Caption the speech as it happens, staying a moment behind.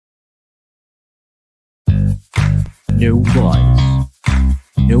No lies,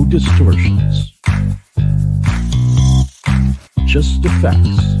 no distortions, just the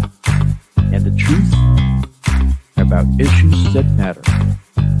facts and the truth about issues that matter.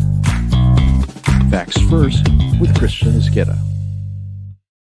 Facts First with Christian Esqueda.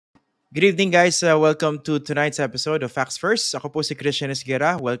 Good evening guys, welcome to tonight's episode of Facts First. Ako po si Christian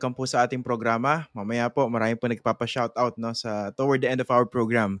Esguera. Welcome po sa ating programa. Mamaya po marami po nagpapa-shoutout no sa toward the end of our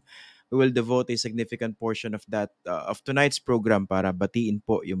program. We will devote a significant portion of that of tonight's program para batiin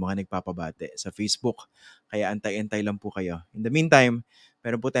po yung mga nagpapabate sa Facebook. Kaya antay-antay lang po kayo. In the meantime,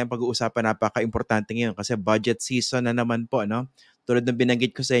 meron po tayong pag-uusapan napaka-importante ngayon kasi budget season na naman po, no? Tulad ng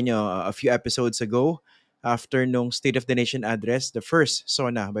binanggit ko sa inyo a few episodes ago, after nung State of the Nation address, the first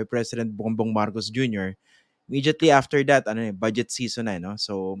SONA by President Bongbong Marcos Jr., immediately after that, budget season na, no?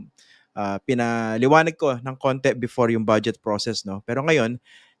 So, pinaliwanag ko ng konti before yung budget process, no? Pero ngayon,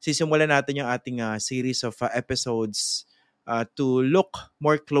 sisimulan natin yung ating series of episodes to look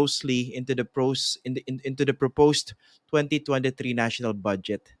more closely into into the proposed 2023 national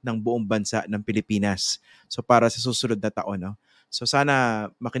budget ng buong bansa ng Pilipinas. So para sa susunod na taon, no? So sana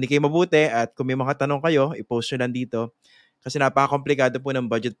makinig kayo mabuti at kung may mga tanong kayo, i-post nyo lang dito kasi napaka-komplikado po ng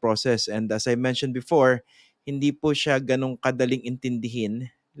budget process and as I mentioned before, hindi po siya ganong kadaling intindihin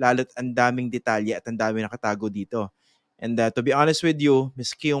lalo't ang daming detalye at ang daming nakatago dito. And to be honest with you,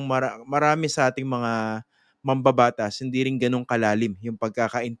 miski yung marami sa ating mga mambabatas, hindi rin ganong kalalim yung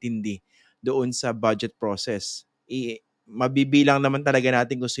pagkakaintindi doon sa budget process. Mabibilang naman talaga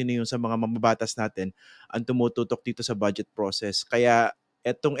natin kung sino yung sa mga mambabatas natin ang tumututok dito sa budget process. Kaya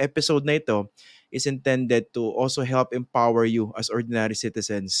etong episode na ito is intended to also help empower you as ordinary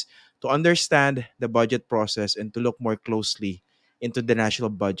citizens to understand the budget process and to look more closely into the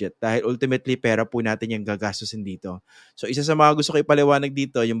national budget dahil ultimately pera po natin yung gagastusin dito. So isa sa mga gusto ko ipaliwanag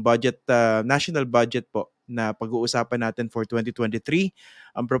dito, yung budget, national budget po na pag-uusapan natin for 2023.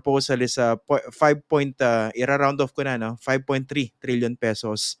 Ang proposal is 5 off ko na, no? 5.3 trillion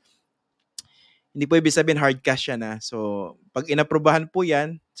pesos. Hindi po ibig sabihin hard cash yan. So pag inaprubahan po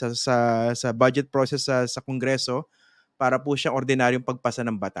yan sa budget process sa Kongreso, para po siyang ordinaryong pagpasa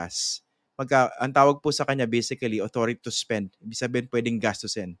ng batas. Ang tawag po sa kanya basically authority to spend. Ibig sabihin pwedeng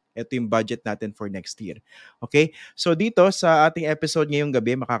gastusin. Ito yung budget natin for next year. Okay? So dito sa ating episode ngayong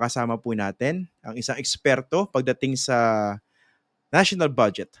gabi, makakasama po natin ang isang eksperto pagdating sa national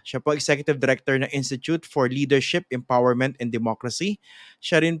budget. Siya po Executive Director ng Institute for Leadership, Empowerment and Democracy.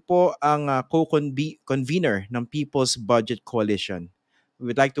 Siya rin po ang co-convener ng People's Budget Coalition. We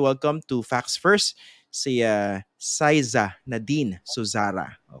would like to welcome to Facts First si Saiza Nadine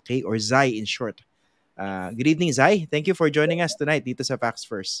Suzara, okay? Or Zai in short. Good evening, Zai. Thank you for joining us tonight dito sa Facts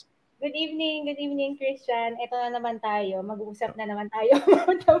First. Good evening, Christian. Ito na naman tayo. Mag-uusap na naman tayo.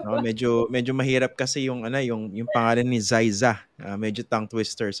 No, medyo mahirap kasi yung pangalan ni Zaiza. Medyo tongue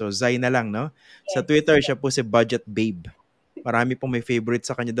twister. So Zai na lang, no? Yes. Sa Twitter siya po si Budget Babe. Marami pong may favorite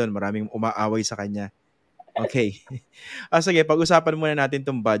sa kanya doon. Maraming umaaway sa kanya. Okay. Sige, pag-usapan muna natin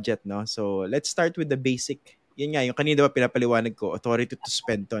tong budget, no? So, let's start with the basic. Yun nga, yung kanina ba pinapaliwanag ko, authority to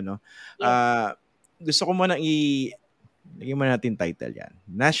spend to, no? Yes. Gusto ko muna lagyan mo natin title yan.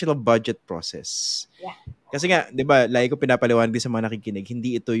 National Budget Process. Yeah. Kasi nga, di ba, lagi ko pinapaliwanag din sa mga nakikinig,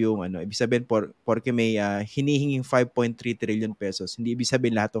 hindi ito yung, ibig sabihin, porke may hinihinging 5.3 trillion pesos, hindi ibig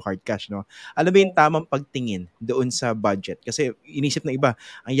sabihin lahat to hard cash, no? Alam mo yung tamang pagtingin doon sa budget? Kasi inisip ng iba,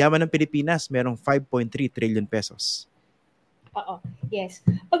 ang yaman ng Pilipinas, merong 5.3 trillion pesos. Oo, yes.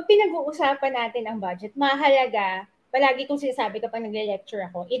 Pag pinag-uusapan natin ang budget, mahalaga, palagi kong sinasabi kapag nagle-lecture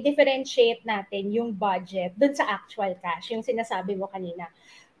ako, i-differentiate natin yung budget doon sa actual cash, yung sinasabi mo kanina.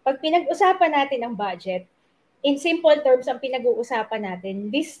 Pag pinag-usapan natin ang budget, in simple terms, ang pinag-uusapan natin,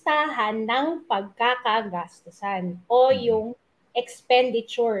 listahan ng pagkakagastusan o yung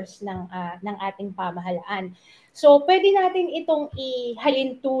expenditures ng ating pamahalaan. So, pwede natin itong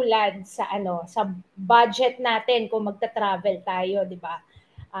ihalintulad sa budget natin kung magta-travel tayo, di ba?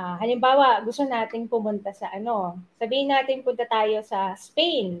 Halimbawa, gusto nating pumunta sa sabihin natin punta tayo sa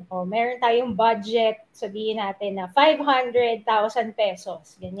Spain o meron tayong budget, sabihin natin na 500,000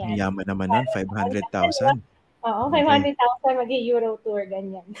 pesos, ganyan. Yaman naman nun, 500,000. Oo, 500,000 mag-Euro tour,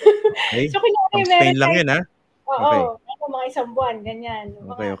 ganyan. Okay. So, pang Spain lang yun, ha? Oo, okay. Mga isang buwan, ganyan.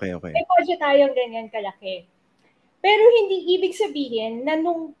 Okay. May budget tayong ganyan kalaki. Pero hindi ibig sabihin na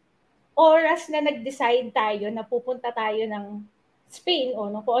nung oras na nag-decide tayo na pupunta tayo ng Spain o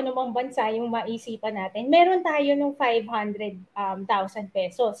kung ano mang bansa yung maisipan natin, meron tayo ng 500,000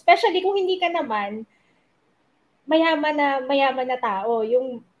 pesos. Especially kung hindi ka naman mayaman na tao,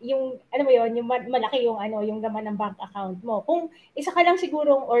 yung ano mo yon, yung malaki yung yung laman ng bank account mo. Kung isa ka lang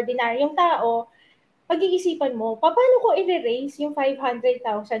sigurong ordinaryong tao, pag-iisipan mo, paano ko i-raise yung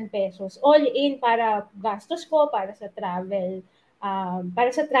 500,000 pesos all in para gastos ko, para sa travel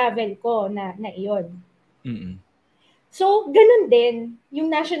ko na iyon. Mm. So, ganun din yung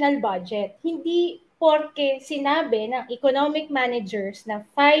national budget. Hindi porke sinabi ng economic managers na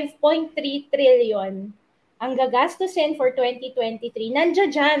 5.3 trillion ang gagastusin for 2023, nandiyan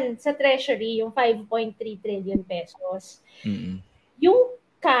dyan sa treasury yung 5.3 trillion pesos. Mm. Yung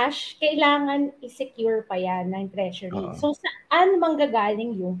cash, kailangan i-secure pa yan ng treasury. Oo. So, saan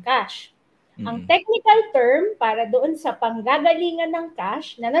manggagaling yung cash? Ang Mm. technical term para doon sa panggagalingan ng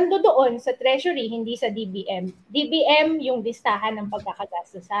cash na nandoon sa treasury, hindi sa DBM. DBM yung listahan ng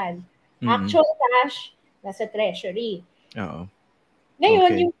pagkakagastusan. Mm. Actual cash nasa treasury. Oo.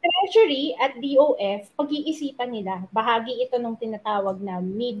 Ngayon, Okay. yung treasury at DOF, pag-iisipan nila, bahagi ito ng tinatawag na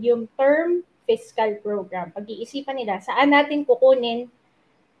medium-term fiscal program. Pag-iisipan nila, saan natin kukunin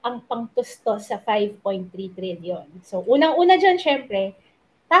ang pangtustos sa 5.3 trillion. So, unang-una dyan, syempre,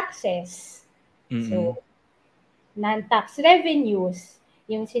 taxes. Mm. So, non-tax revenues,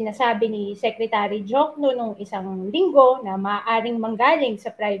 yung sinasabi ni Secretary Jokno nung isang linggo na maaaring manggaling sa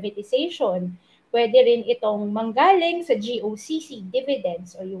privatization. Pwede rin itong manggaling sa GOCC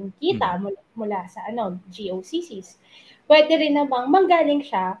dividends o yung kita mula sa GOCCs. Pwede rin namang manggaling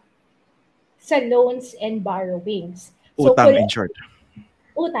siya sa loans and borrowings. So, Utang in short.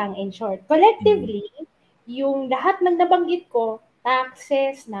 utang in short. Collectively, yung lahat ng nabanggit ko,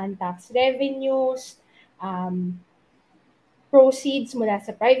 taxes, non-tax revenues, proceeds mula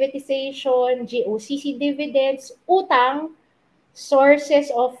sa privatization, GOCC dividends, utang,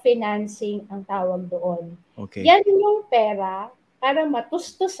 sources of financing ang tawag doon. Okay. Yan yung pera para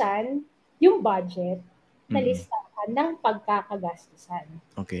matustusan yung budget na listahan ng pagkakagastusan.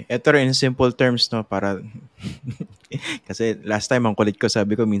 Okay. Ito rin in simple terms, no, para kasi last time ang kulit ko,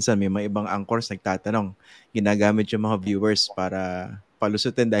 sabi ko minsan may mga ibang anchors nagtatanong, ginagamit yung mga viewers para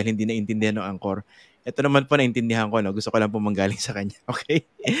palusutin dahil hindi naintindihan ng anchor. Ito naman po naintindihan ko, no? Gusto ko lang po manggaling sa kanya. Okay?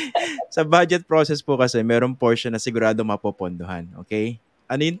 Sa budget process po kasi, merong portion na sigurado mapopondohan. Okay?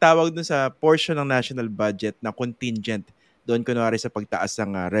 Ano yung tawag dun sa portion ng national budget na contingent doon kunwari sa pagtaas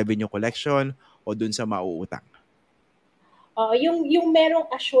ng revenue collection o doon sa mauutang? Yung merong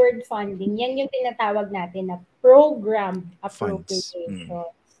assured funding, yan yung tinatawag natin na program Funds. appropriations.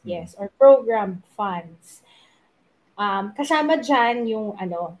 Yes, or program funds. Kasama dyan yung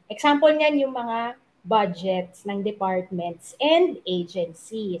example niyan yung mga budgets ng departments and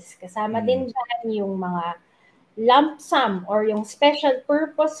agencies. Kasama din dyan yung mga lump sum or yung special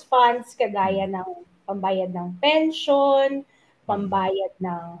purpose funds kagaya ng pambayad ng pension, pambayad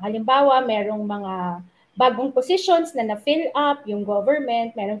ng, halimbawa, merong mga bagong positions na na-fill up yung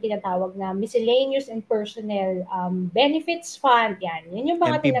government, merong tinatawag na miscellaneous and personnel benefits fund, yan. Yan yung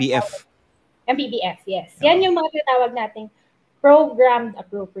mga tinatawag. MPBF. MPBF, yes. Yan yung mga tinatawag nating programmed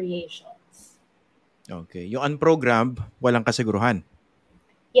appropriations. Okay. Yung unprogrammed, walang kasiguruhan.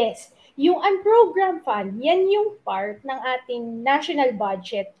 Yes. Yung unprogrammed fund, yan yung part ng ating national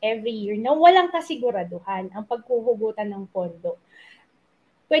budget every year na walang kasiguraduhan ang paghuhugutan ng pondo.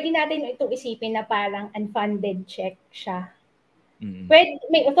 Pwede natin itong isipin na parang unfunded check siya. Pwede,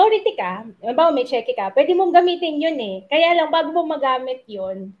 may authority ka, may check ka, pwede mong gamitin yun eh. Kaya lang, bago mo magamit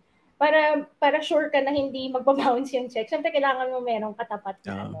yun, para sure ka na hindi magbabounce yung check, syempre kailangan mo merong katapat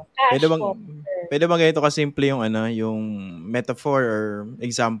na cash po. Pwede bang ganito kasimple yung yung metaphor or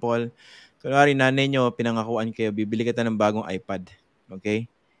example? Kunwari, nanay nyo, pinangakuan kayo, bibili kita ng bagong iPad.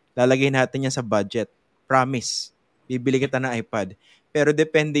 Okay? Lalagay natin yan sa budget. Promise. Bibili kita ng iPad. Pero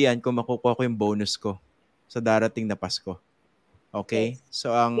depende yan kung makukuha ko yung bonus ko sa darating na Pasko. Okay? Yes.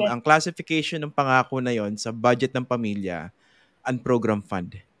 So, ang classification ng pangako na yon sa budget ng pamilya, unprogram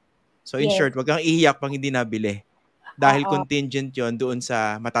fund. So, in short, wag kang iiyak pang hindi nabili. Dahil contingent yon doon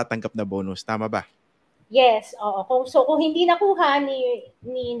sa matatanggap na bonus. Tama ba? Yes, oo. Kung hindi nakuha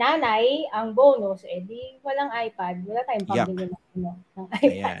ni nanay ang bonus, di walang iPad. Wala tayong pambili ng iPad.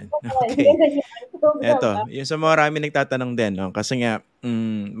 Ayan. Okay. Eto, yung sa marami nagtatanong din, no? Kasi nga,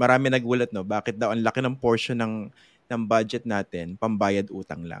 marami nagulat, no? Bakit daw ang laki ng portion ng budget natin, pambayad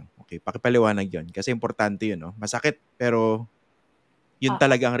utang lang. Okay, pakipaliwanag yon. Kasi importante yun, no? Masakit, pero yun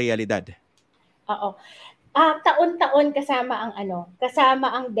talaga ang realidad. Oo. Taon-taon kasama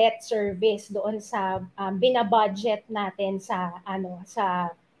ang debt service doon sa binabudget natin sa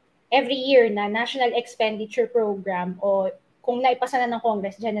every year na National Expenditure Program o kung naipasa na ng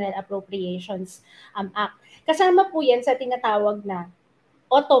Congress, General Appropriations Act. Kasama po yan sa tinatawag na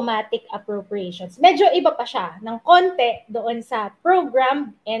automatic appropriations. Medyo iba pa siya ng konti doon sa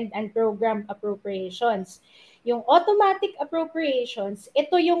program and unprogrammed appropriations. Yung automatic appropriations,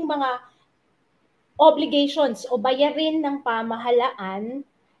 ito yung mga obligations o bayarin ng pamahalaan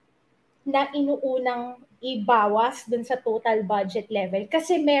na inuunang ibawas dun sa total budget level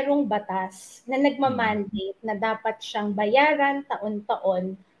kasi merong batas na nagmamandate na dapat siyang bayaran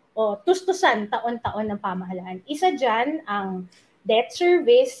taon-taon o tustusan taon-taon ng pamahalaan. Isa dyan ang debt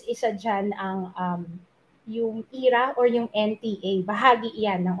service, isa dyan ang yung IRA or yung NTA. Bahagi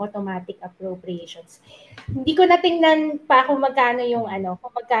iyan ng automatic appropriations. Hindi ko natingnan pa kung magkano yung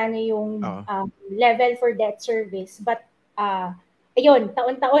kung magkano yung level for debt service, but ayun,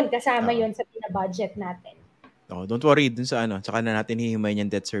 taon-taon kasama yun sa pinabudget natin. Oh, don't worry dun sa tsaka na natin hihimay yung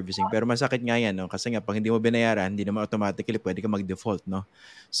debt servicing. Pero masakit nga yan, no? Kasi nga pag hindi mo binayaran, hindi naman automatically pwede ka mag-default, no?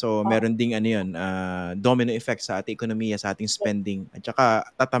 So, meron ding yun, domino effect sa ating ekonomiya, sa ating spending, at saka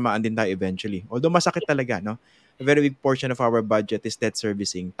tatamaan din tayo eventually. Although masakit talaga, no? A very big portion of our budget is debt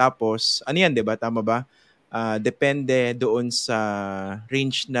servicing. Tapos, yan, 'di ba? Tama ba? Depende doon sa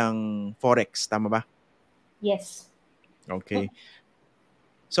range ng forex, tama ba? Yes. Okay.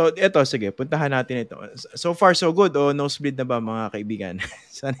 So, ito, sige, puntahan natin ito. So far, so good. O nosebleed na ba, mga kaibigan?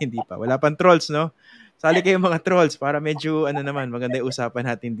 Sana hindi pa. Wala pang trolls, no? Sali kayo mga trolls para medyo, naman, maganda yung usapan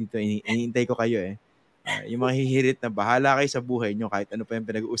natin dito. Iniintay ko kayo, eh. Yung mga hihirit na bahala kayo sa buhay nyo kahit ano pa yung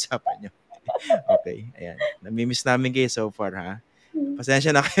pinag-uusapan nyo. Okay, ayan. Namimiss namin kayo so far, ha?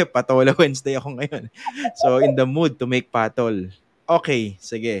 Pasensya na kayo, Patola Wednesday ako ngayon. So, in the mood to make patol. Okay,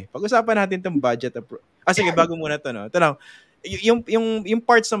 sige. Pag-usapan natin itong budget. Sige, bago muna to, no? Ito lang. Yung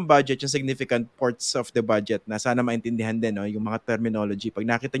parts ng budget, yung significant parts of the budget na sana maintindihan din, no? Yung mga terminology. Pag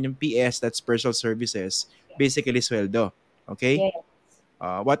nakita yung PS, that's personal services, basically sweldo. Okay? Yes.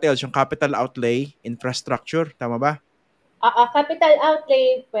 What else? Yung capital outlay, infrastructure, tama ba? Capital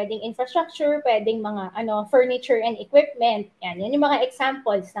outlay, pwedeng infrastructure, pwedeng mga furniture and equipment. Yan yung mga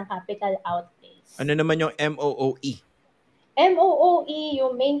examples ng capital outlays. Ano naman yung MOOE? MOOE,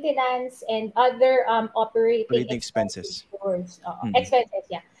 yung maintenance and other operating expenses. Expenses,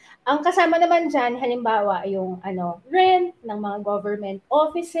 yeah. Ang kasama naman dyan, halimbawa, yung rent ng mga government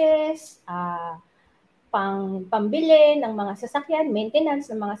offices, pambili ng mga sasakyan, maintenance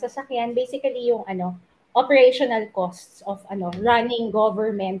ng mga sasakyan, basically yung operational costs of running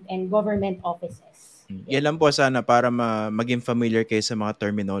government and government offices. Yan lang po sana para maging familiar kayo sa mga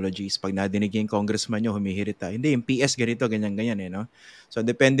terminologies. Pag nadinig yung congressman nyo, humihirit hindi, yung PS ganito, ganyan-ganyan eh, no? So,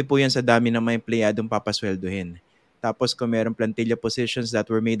 depende po yan sa dami ng mga empleyadong papasweldohin. Tapos, kung mayroong plantilla positions that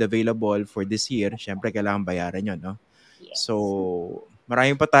were made available for this year, syempre, kailangan bayaran yun, no? Yes. So,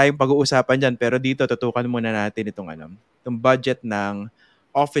 maraming pa tayong pag-uusapan dyan, pero dito, tutukan muna natin itong budget ng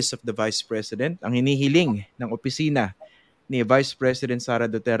Office of the Vice President, ang hinihiling ng opisina ni Vice President Sara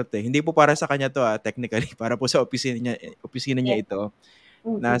Duterte. Hindi po para sa kanya to, technically, para po sa opisina niya ito.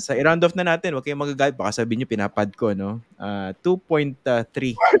 Nasa i-round off na natin, huwag kayong magagalit, baka sabihin niyo pinapad ko, no? 2.3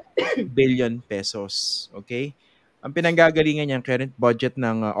 billion pesos. Okay? Ang pinanggagalingan niyang current budget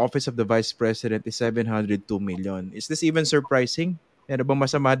ng Office of the Vice President is 702 million. Is this even surprising? Meron bang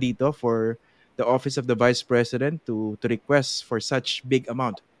masama dito for the Office of the Vice President to request for such big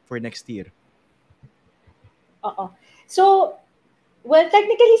amount for next year? Oo. So, well,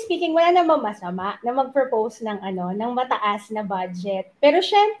 technically speaking, wala namang masama na mag-propose ng ng mataas na budget. Pero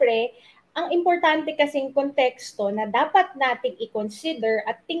syempre, ang importante kasing konteksto na dapat nating i-consider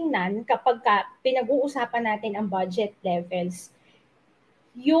at tingnan kapag pinag-uusapan natin ang budget levels,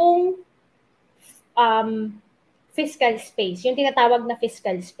 yung fiscal space, yung tinatawag na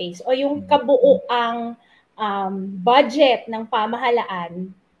fiscal space o yung kabuuang budget ng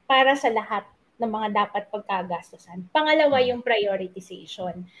pamahalaan para sa lahat ng mga dapat pagkagastusan. Pangalawa, yung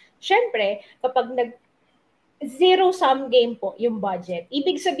prioritization. Siyempre, kapag zero-sum game po yung budget,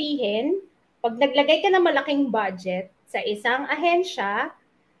 ibig sabihin, pag naglagay ka ng malaking budget sa isang ahensya,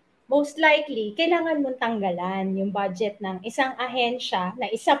 most likely, kailangan mong tanggalan yung budget ng isang ahensya na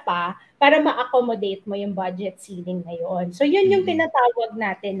isa pa para ma-accommodate mo yung budget ceiling na yun. So, yun yung tinatawag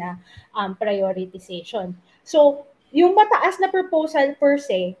natin na prioritization. So, yung mataas na proposal per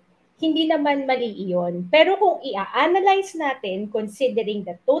se, hindi naman mali iyon. Pero kung i-analyze natin considering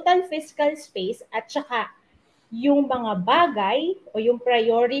the total fiscal space at saka yung mga bagay o yung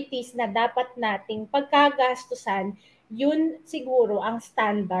priorities na dapat nating pagkagastusan, yun siguro ang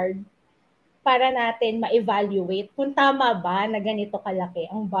standard para natin ma-evaluate kung tama ba na ganito kalaki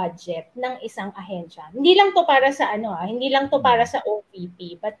ang budget ng isang ahensya. Hindi lang to para sa hindi lang to para sa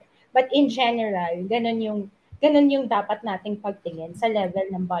OVP, but in general, ganun yung dapat nating pagtingin sa level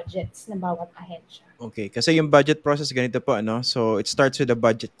ng budgets ng bawat ahensya. Okay, kasi yung budget process ganito po, So, it starts with a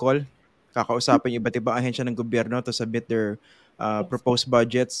budget call. Kakausapin yung iba't ibang ahensya ng gobyerno to submit their proposed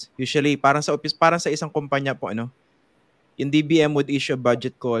budgets. Usually, parang sa isang kumpanya po, yung DBM would issue a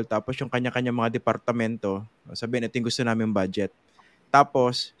budget call, tapos yung kanya-kanya mga departamento, sabihin, ito yung gusto namin budget.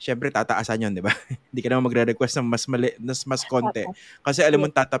 Tapos, syempre, tataasan yun, di ba? Hindi ka naman magre-request ng mas konti. Oo. Kasi alam mo,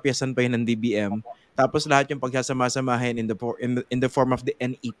 Yes. tatapyasan pa yun ng DBM. Tapos lahat yung pagsasama-samahin in the form of the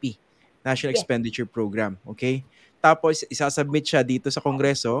NEP, National Yes. Expenditure Program. Okay? Tapos, isasubmit siya dito sa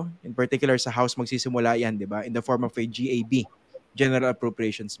Kongreso, in particular sa House magsisimula yan, di ba? In the form of a GAB, General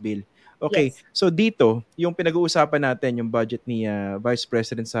Appropriations Bill. Okay, Yes. so dito, yung pinag-uusapan natin, yung budget ni Vice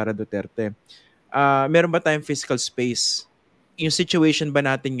President Sara Duterte, meron ba tayong fiscal space? Yung situation ba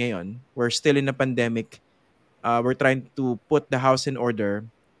natin ngayon, we're still in a pandemic, we're trying to put the house in order,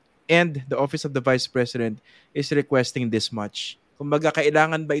 and the Office of the Vice President is requesting this much. Kumbaga,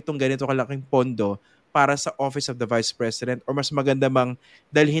 kailangan ba itong ganito kalaking pondo para sa Office of the Vice President, or mas maganda bang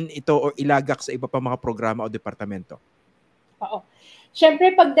dalhin ito o ilagak sa iba pa mga programa o departamento? Oo.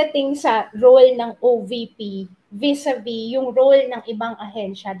 Siyempre, pagdating sa role ng OVP vis-a-vis yung role ng ibang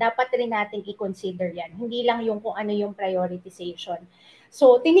ahensya, dapat rin natin i-consider yan. Hindi lang yung kung ano yung prioritization.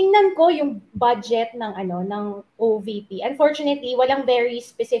 So, tiningnan ko yung budget ng OVP. Unfortunately, walang very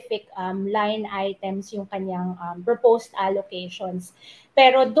specific line items yung kanyang proposed allocations.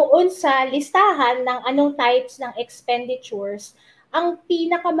 Pero doon sa listahan ng anong types ng expenditures, ang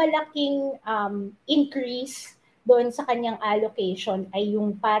pinakamalaking increase doon sa kanyang allocation ay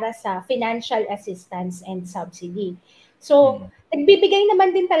yung para sa financial assistance and subsidy. So, nagbibigay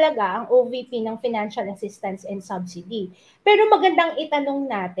naman din talaga ang OVP ng financial assistance and subsidy. Pero magandang itanong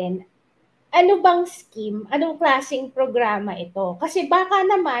natin, ano bang scheme, anong klaseng programa ito? Kasi baka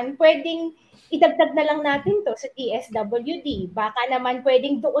naman pwedeng idagdag na lang natin to sa DSWD. Baka naman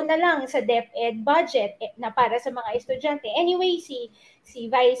pwedeng doon na lang sa DepEd budget na para sa mga estudyante. Anyway, si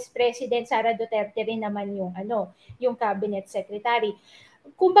Vice President Sara Duterte rin naman yung cabinet secretary.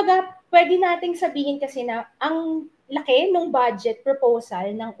 Kumbaga, pwede nating sabihin kasi na ang laki ng budget proposal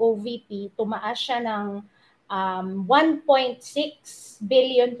ng OVP, tumaas siya ng 1.6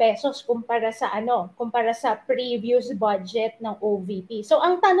 billion pesos kumpara sa previous budget ng OVP. So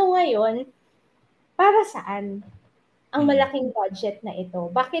ang tanong ngayon, para saan ang malaking budget na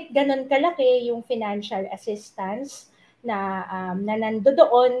ito? Bakit ganun kalaki yung financial assistance na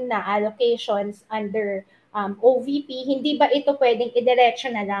nandoon na allocations under OVP? Hindi ba ito pwedeng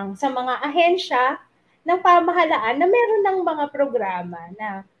idiretso na lang sa mga ahensya ng pamahalaan na meron ng mga programa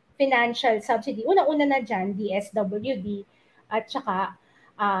na financial subsidy? Una-una na dyan, DSWD, at saka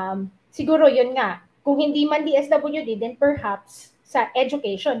siguro yun nga, kung hindi man DSWD, then perhaps sa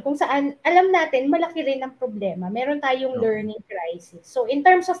education, kung saan alam natin malaki rin ang problema. Meron tayong learning crisis. So in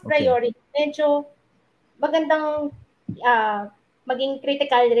terms of priority, medyo magandang maging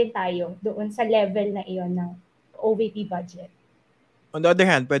critical rin tayo doon sa level na iyon ng OVP budget. On the other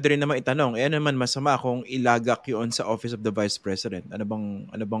hand, pwede rin naman itanong, ano naman masama kung ilagak yun sa Office of the Vice President? Ano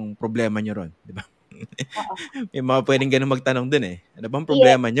bang problema nyo ron? Di ba? May mga pwedeng ganun magtanong din eh. Ano bang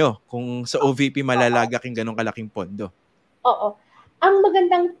problema nyo kung sa OVP malalagak yung ganun kalaking pondo? Oo. Ang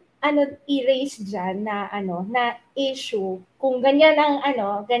magandang i-raise diyan na issue kung ganyan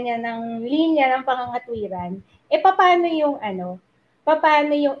ang linya ng pangangatwiran, paano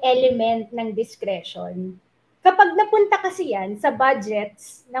yung element ng discretion? Kapag napunta kasi yan sa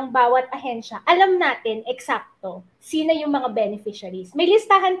budgets ng bawat ahensya, alam natin eksakto sino yung mga beneficiaries. May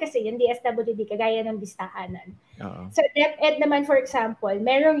listahan kasi yung DSWD, kagaya ng listahanan. Sa DepEd naman, for example,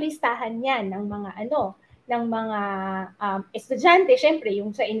 merong listahan yan ng mga estudyante, syempre yung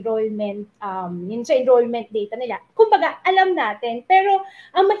sa enrollment data nila. Kumbaga, alam natin. Pero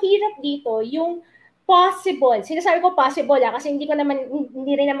ang mahirap dito, yung possible. Sinasabi ko possible kasi hindi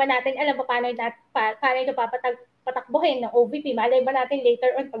rin naman natin alam paano ito patakbuhin ng OVP. Malay ba natin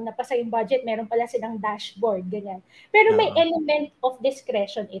later on pag napasa yung budget, meron pala silang dashboard, ganyan. Pero may element of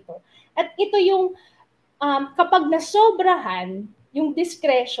discretion ito. At ito yung kapag nasobrahan yung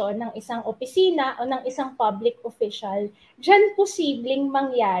discretion ng isang opisina o ng isang public official, dyan posibleng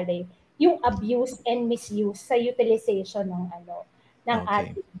mangyari yung abuse and misuse sa utilization ng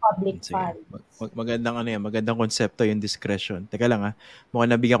ating public funds. Magandang konsepto yung discretion. Teka lang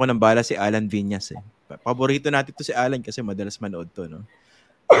mukhang nabigyan ko ng bala si Alan Viñas eh. Paborito natin to si Alan kasi madalas manood to, no?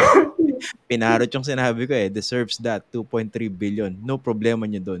 Pinarot yung sinabi ko deserves that 2.3 billion. No problema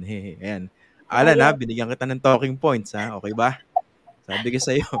nyo doon. Hehe. Ayan. Alan binigyan kita ng talking points Okay ba? Sabi ko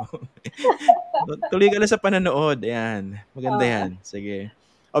sa'yo. Tuloy ka lang sa pananood. Ayan. Maganda yan. Sige.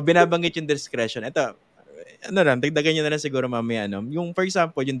 Binabanggit yung discretion. Ito, dagdagan nyo na lang siguro mamaya. Yung, for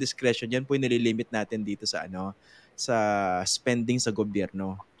example, yung discretion, yan po yung nililimit natin dito sa sa spending sa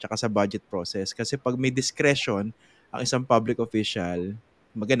gobyerno tsaka sa budget process. Kasi pag may discretion ang isang public official,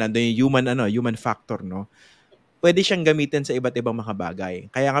 maganda yung human factor, no? pwede siyang gamitin sa iba't ibang mga bagay.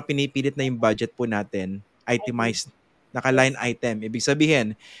 Kaya nga pinipilit na yung budget po natin itemized, naka-line item. Ibig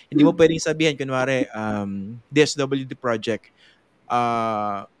sabihin, hindi mo pwedeng sabihin, kunwari, DSWD project,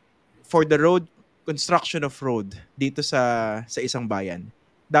 uh, for the road, construction of road dito sa isang bayan.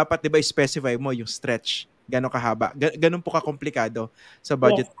 Dapat 'di ba specify mo yung stretch, gaano kahaba. Ganun po kakomplikado sa Yes.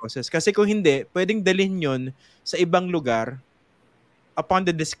 budget process. Kasi kung hindi, pwedeng dalhin 'yon sa ibang lugar upon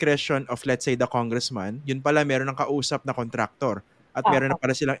the discretion of, let's say, the congressman. Yun pala meron ng kausap na contractor at meron na Oo.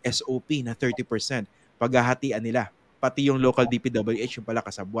 pala silang SOP na 30%. Paghahatian nila. Pati yung local DPWH yung pala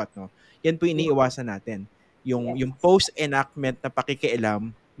kasabwat, no? Yan po iniiwasan natin. Yung post-enactment na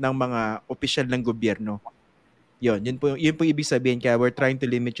pakikialam ng mga opisyal ng gobyerno. Yun po ibig sabihin, kaya we're trying to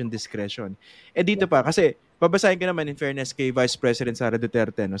limit yung discretion. Dito pa, kasi babasahin ko naman in fairness kay Vice President Sara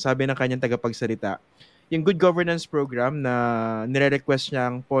Duterte, no? Sabi ng kanyang tagapagsalita, yung good governance program na nire-request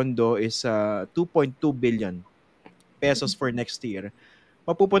niyang pondo is 2.2 billion pesos for next year.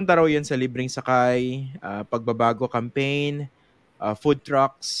 Mapupunta raw yun sa libreng sakay, pagbabago campaign, food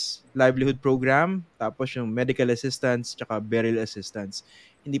trucks, livelihood program, tapos yung medical assistance, tsaka burial assistance.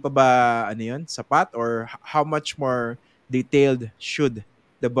 Hindi pa ba sapat, or how much more detailed should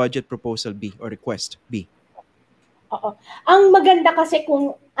the budget proposal be or request be? Oo. Ang maganda kasi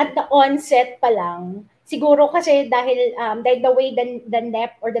kung at the onset pa lang, siguro kasi dahil the way the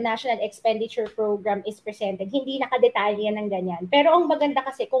NEP or the National Expenditure Program is presented, hindi nakadetalye ng ganyan. Pero ang maganda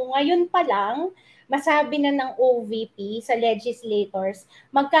kasi kung ngayon pa lang, masabi na ng OVP sa legislators,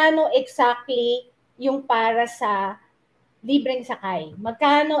 magkano exactly yung para sa libreng sakay,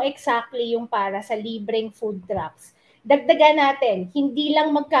 magkano exactly yung para sa libreng food trucks. Dagdagan natin, hindi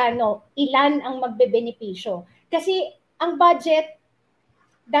lang magkano, ilan ang magbebenepisyo. Kasi ang budget,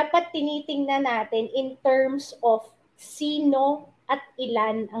 dapat tinitingnan natin in terms of sino at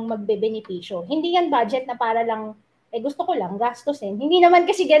ilan ang magbebenepisyo. Hindi yan budget na para lang, gusto ko lang gastusin. Hindi naman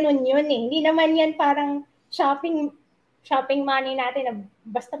kasi ganun yun eh. Hindi naman yan parang shopping money natin na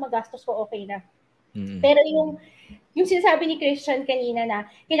basta magastos ko okay na. Pero yung sinasabi ni Christian kanina na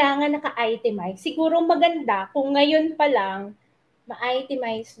kailangan naka-itemize, siguro maganda kung ngayon pa lang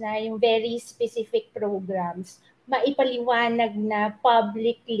ma-itemize na yung very specific programs, maipaliwanag na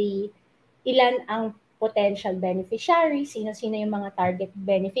publicly ilan ang potential beneficiaries, sino-sino yung mga target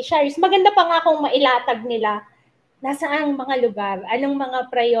beneficiaries. Maganda pa nga kung mailatag nila nasaang mga lugar, anong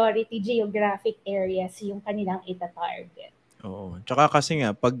mga priority geographic areas yung kanilang ita-target. Oo. Tsaka kasi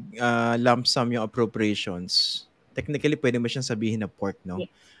nga, pag lump sum yung appropriations, technically pwede mo siyang sabihin na pork, no? Yes.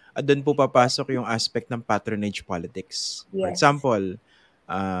 At doon po papasok yung aspect ng patronage politics. For Yes. example,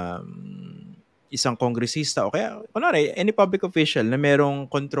 isang kongresista o kaya, kunwari, any public official na merong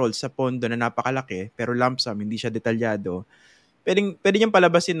control sa pondo na napakalaki, pero lump sum, hindi siya detalyado, pwede niyang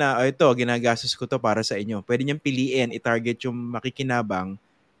palabasin na, ito, ginagastos ko to para sa inyo. Pwede niyang piliin, i-target yung makikinabang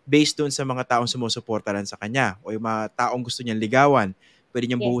based doon sa mga taong sumusuporta lang sa kanya o yung mga taong gusto niyang ligawan. Pwede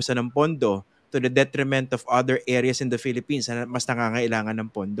niyang buhusan ng pondo to the detriment of other areas in the Philippines na mas nangangailangan ng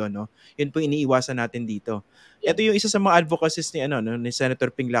pondo, no? Yun po iniiwasan natin dito. Ito yung isa sa mga advocacies ni Senator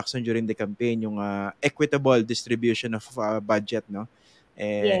Ping Lacson during the campaign, yung equitable distribution of budget, no?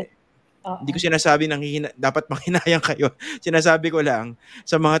 Hindi ko sinasabi dapat manghinayang kayo. Sinasabi ko lang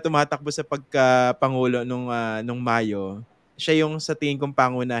sa mga tumatakbo sa pagka-pangulo nung Mayo, siya yung sa tingin kong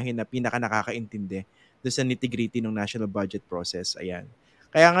pangunahin na pinaka nakakaintindi doon sa nitty-gritty ng national budget process. Ayan.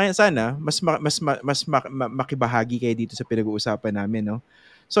 Kaya ngayon sana mas makibahagi kayo dito sa pinag-uusapan namin, no.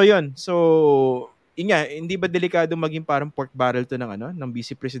 So 'yun. So hindi ba delikado maging parang pork barrel to ng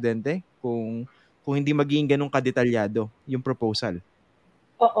Vice Presidente kung hindi maging ganun kadetalyado yung proposal?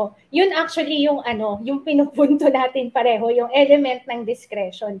 Oo. Yun actually yung pinupunto natin pareho, yung element ng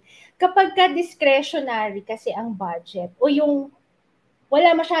discretion. Kapag discretionary kasi ang budget o yung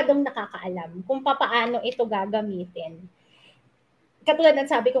wala masyadong nakakaalam kung paano ito gagamitin. Katulad ng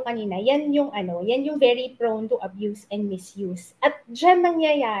sabi ko kanina, yan yung very prone to abuse and misuse. At diyan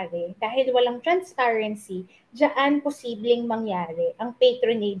nangyayari, dahil walang transparency, diyan posibleng mangyari ang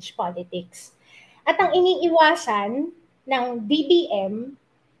patronage politics. At ang iniiwasan ng DBM,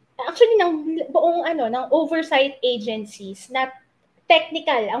 actually ng buong ng oversight agencies na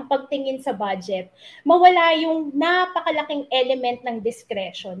technical ang pagtingin sa budget, mawala yung napakalaking element ng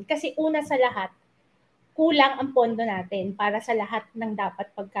discretion. Kasi una sa lahat, kulang ang pondo natin para sa lahat ng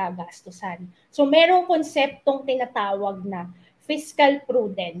dapat pagkagastusan. So merong konseptong tinatawag na fiscal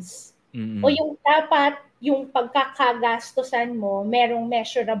prudence. O yung dapat yung pagkakagastusan mo, merong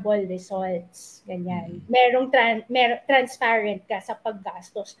measurable results. Ganyan. Merong transparent ka sa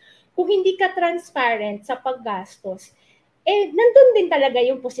paggastos. Kung hindi ka transparent sa paggastos, nandun din talaga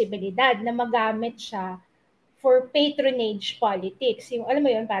yung posibilidad na magamit siya for patronage politics. Yung, alam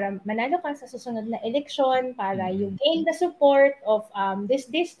mo yun, para manalo ka sa susunod na eleksyon, para you gain the support of this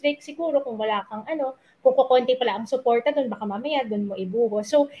district, siguro kung wala kang kung kukunti pala ang suporta doon, baka mamaya doon mo ibuho.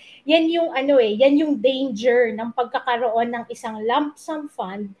 So, yan yung yan yung danger ng pagkakaroon ng isang lump sum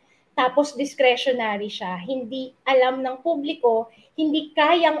fund, tapos discretionary siya, hindi alam ng publiko, hindi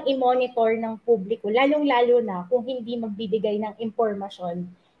kayang i-monitor ng publiko, lalong-lalo na kung hindi magbibigay ng impormasyon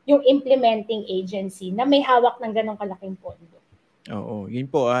yung implementing agency na may hawak ng ganong kalaking pondo. Oo, yun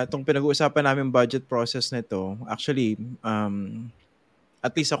po. Itong pinag-uusapan namin budget process nito, actually,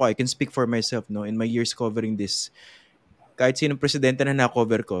 at least ako, I can speak for myself, no, in my years covering this. Kahit sinong presidente na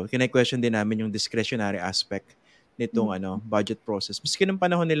na-cover ko, kine-question din namin yung discretionary aspect nitong budget process. Maski nung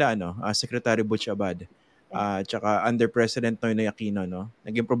panahon nila Secretary Butch Abad, tsaka under President Noynoy Aquino, no.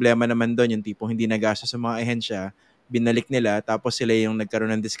 Naging problema naman doon yung tipong hindi nagastos sa mga ehensya, binalik nila, tapos sila yung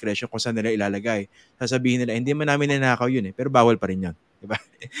nagkaroon ng discretion kung saan nila ilalagay. Sasabihin nila, hindi man namin nanakaw yun pero bawal pa rin yun. Diba?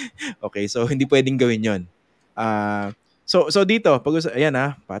 Okay, so hindi pwedeng gawin yun. So dito,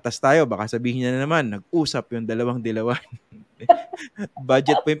 ayan patas tayo, baka sabihin niya na naman, nag-usap yung dalawang dilawan.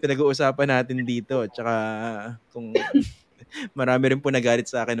 Budget po yung pinag-uusapan natin dito. Tsaka kung marami rin po nagalit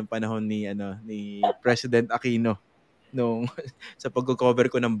sa akin ng panahon ni President Aquino nung sa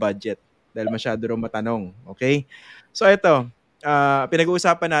pag-cover ko ng budget dahil masyado raw matanong. Okay? So ito,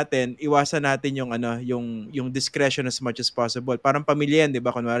 pinag-uusapan natin, iwasan natin yung discretion as much as possible. Parang pamilya yan, 'di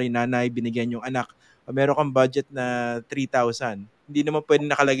ba? Kunwari nanay binigyan yung anak, meron kang budget na 3,000. Hindi naman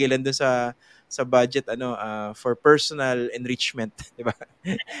pwedeng nakalagay lang doon sa budget for personal enrichment, 'di ba?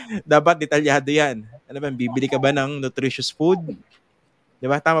 Dapat detalyado 'yan. Ano ba, bibili ka ba ng nutritious food? 'Di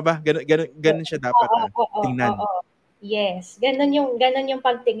ba? Tama ba? Ganun siya dapat tingnan. Yes, ganun yung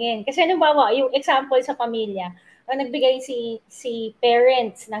pagtingin. Kasi halimbawa, yung example sa pamilya, nagbigay si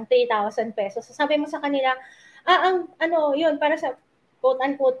parents ng 3,000 pesos. So, sabi mo sa kanila, yun, para sa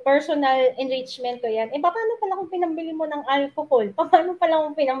quote-unquote personal enrichment ko yan. Paano pala kung pinambili mo ng alcohol? Paano pala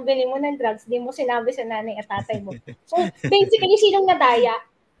kung pinambili mo ng drugs? Di mo sinabi sa nanay at tatay mo. So, basically, sinong nadaya?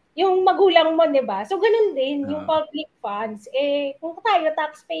 Yung magulang mo, di ba? So, ganun din, yung public funds. Kung tayo,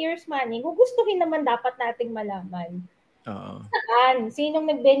 taxpayers money, gugustuhin naman dapat nating malaman. Saan? Sinong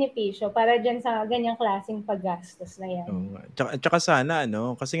nagbenepisyo para dyan sa ganyang klaseng paggastos na yan? Tsaka sana,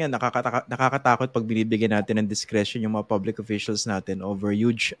 kasi nga nakakatakot pag binibigyan natin ng discretion yung mga public officials natin over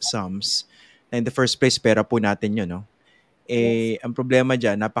huge sums. Na in the first place, pera po natin yun, no? Yes. Ang problema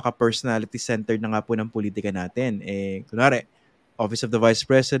dyan, napaka-personality-centered na nga po ng politika natin. Kunwari, Office of the Vice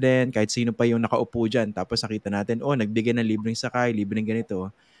President, kahit sino pa yung nakaupo dyan, tapos nakita natin, nagbigay ng libreng sakay, libreng ganito.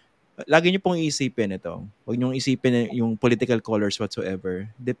 Lagi niyo pong iisipin ito. Huwag niyo isipin yung political colors whatsoever.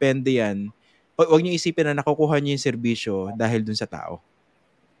 Depende yan. Huwag niyo isipin na nakukuha niyo yung serbisyo dahil dun sa tao.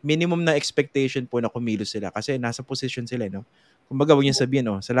 Minimum na expectation po na kumilos sila kasi nasa position sila, no? Kumbaga, huwag niyo sabihin,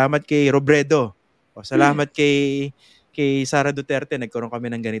 salamat kay Robredo. Salamat kay Sara Duterte, nagkaroon kami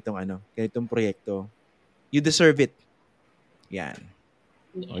ng ganitong proyekto. You deserve it. Yan.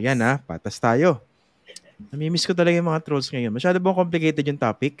 Yes. Yan patas tayo. Namimiss ko talaga yung mga trolls ngayon. Masyado bang complicated yung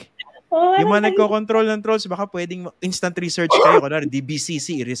topic? Yung mga nagko-control ng trolls, baka pwedeng instant research kayo. Kunwari,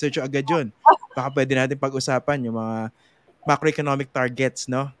 DBCC, research agad yun. Baka pwede natin pag-usapan yung mga macroeconomic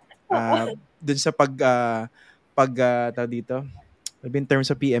targets, no? Dun sa dito, in terms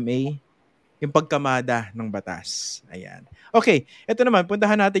of PMA, yung pagkamada ng batas. Ayan. Okay, ito naman,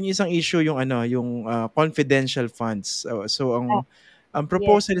 puntahan natin yung isang issue, yung confidential funds. So ang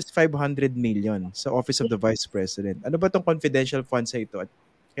proposal is 500 million sa Office of the Vice President. Ano ba tong confidential funds ito? At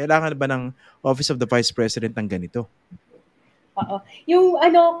kailangan ba ng Office of the Vice President ng ganito? Yung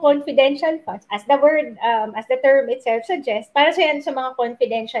confidential funds, as the term itself suggests, para sa mga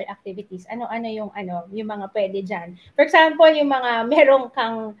confidential activities, ano yung mga pwede dyan. For example, yung mga merong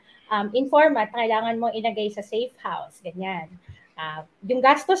kang informant, kailangan mo ilagay sa safe house, ganyan. Yung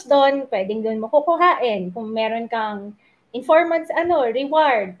gastos doon, pwedeng doon mo kukuhain. Kung meron kang informants,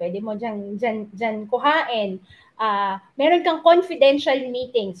 reward, pwede mo dyan kuhain. Meron kang confidential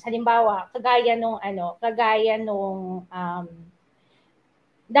meetings, halimbawa, kagaya nung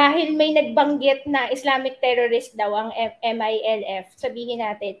dahil may nagbanggit na Islamic terrorist daw ang MILF, sabihin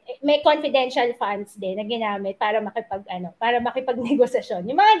natin, may confidential funds din na ginamit para makipagnegosasyon.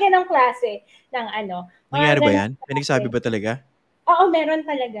 Yung mga ganong klase ng Nangyari ba yan? May nagsabi ba talaga? Oo, meron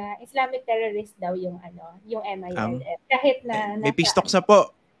talaga. Islamic terrorist daw yung MILF. Kahit na may peace talks na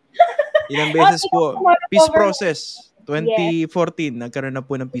po. Ilang beses po. Peace process. 2014, nagkaroon na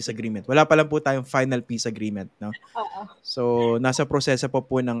po ng peace agreement. Wala pa lang po tayong final peace agreement, no? So, nasa proseso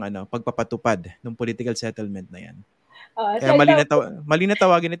po ng pagpapatupad ng political settlement na yan. Kaya mali na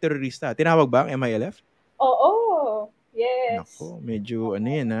tawagin ni terorista. Tinawag ba ang MILF? Oo. Yes. Nako, medyo ano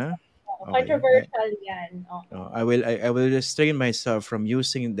yan ha. Okay. Controversial yan. I will restrain myself from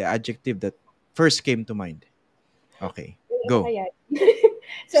using the adjective that first came to mind. Okay. Ano Go. kaya?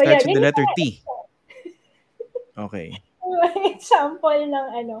 So Starts yan, with the yun yung letter mga T. Okay. example ng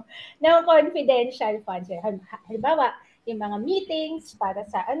ng confidential funds. Halimbawa, yung mga meetings para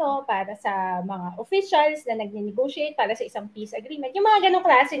sa mga officials na nagne-negotiate para sa isang peace agreement, yung mga ganong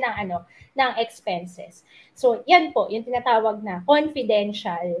klase ng ng expenses. So, yan po, yung tinatawag na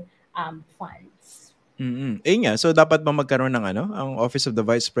confidential funds. Nga, so dapat ba magkaroon ng ang Office of the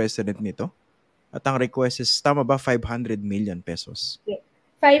Vice President nito? At ang request is, tama ba, 500 million pesos?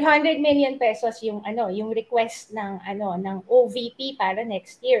 500 million pesos yung request ng OVP para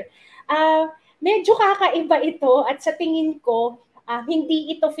next year. Medyo kakaiba ito at sa tingin ko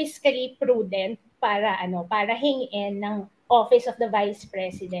hindi ito fiscally prudent para hingin ng Office of the Vice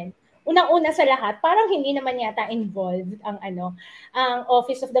President. Unang-una sa lahat, parang hindi naman yata involved ang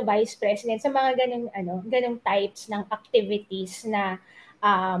Office of the Vice President sa mga ganung types ng activities na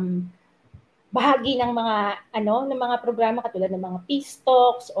bahagi ng mga programa katulad ng mga peace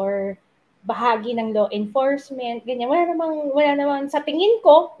talks or bahagi ng law enforcement, ganyan. Wala namang sa tingin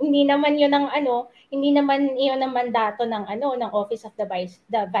ko, hindi naman 'yun ang mandato ng Office of the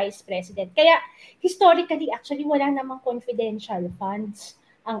Vice President. Kaya historically actually wala namang confidential funds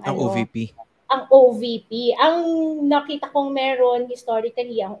Ang OVP. ang OVP. Ang nakita kong meron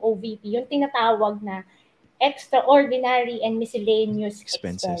historically ang OVP, yung tinatawag na extraordinary and miscellaneous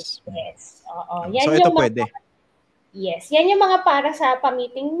expenses. Oo. So ito pwede. Yes, yan yung mga para sa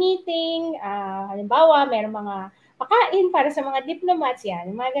pa-meeting-meeting, halimbawa, mayroong mga pakain para sa mga diplomats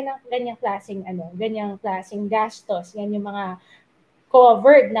yan, mga ganyang klaseng gastos, yan yung mga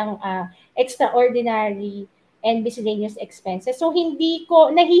covered ng extraordinary and miscellaneous expenses. So hindi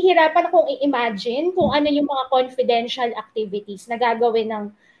ko nahihirapan akong i-imagine kung ano yung mga confidential activities na gagawin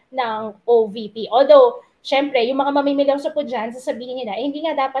ng OVP. Although syempre, yung mga mamimiloso po dyan, sasabihin nila, hindi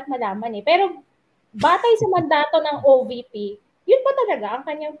nga dapat malaman eh. Pero batay sa mandato ng OVP, yun pa talaga ang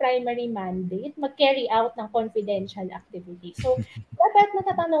kanyang primary mandate, mag-carry out ng confidential activity. So, dapat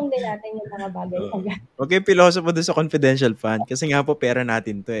natatanong din natin yung mga bagay. Okay, pilosopo doon sa confidential fund kasi nga po pera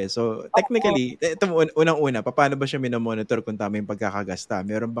natin to eh. So, technically, ito unang-una, paano ba siya minomonitor kung tama yung pagkakagasta?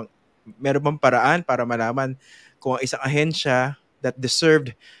 Meron bang paraan para malaman kung ang isang ahensya that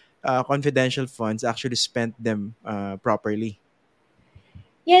deserved confidential funds actually spent them properly?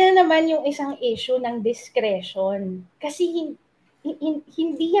 Yan na naman yung isang issue ng discretion. Kasi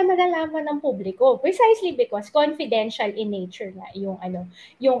hindi yan malalaman ng publiko precisely because confidential in nature na yung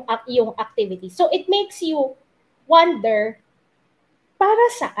activity. So it makes you wonder para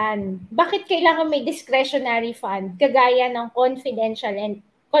saan? Bakit kailangan may discretionary fund kagaya ng confidential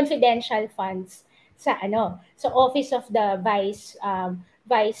funds sa sa Office of the Vice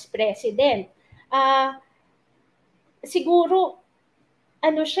President? Siguro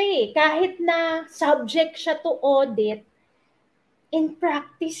siya kahit na subject siya to audit, in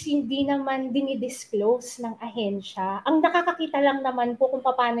practice, hindi naman dinidisclose ng ahensya. Ang nakakakita lang naman po kung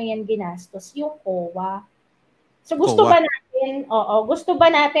paano yan ginastos, yung COA. So gusto COA. gusto ba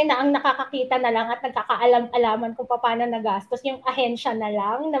natin na ang nakakakita na lang at nagkakaalam-alaman kung paano nagastos yung ahensya na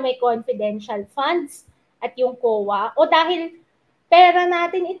lang na may confidential funds at yung COA? O dahil pera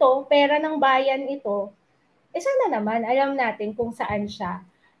natin ito, pera ng bayan ito, sana naman alam natin kung saan siya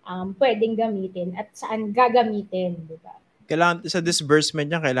pwedeng gamitin at saan gagamitin, di ba? Kailangan, sa disbursement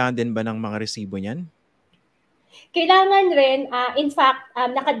niya, kailangan din ba ng mga resibo niyan? Kailangan rin, in fact,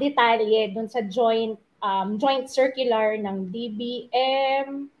 nakadetalye dun sa joint circular ng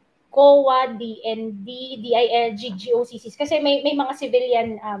DBM, COA, DND, DILG, GOCCs. Kasi may mga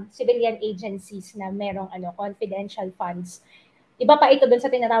civilian agencies na merong confidential funds. Iba pa ito dun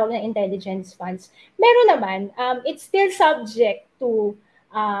sa tinatawag na intelligence funds. Meron naman, it's still subject to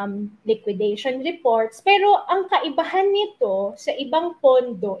liquidation reports. Pero ang kaibahan nito sa ibang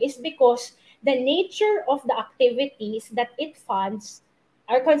pondo is because the nature of the activities that it funds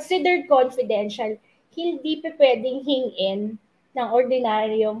are considered confidential, hindi pa pwedeng hingin ng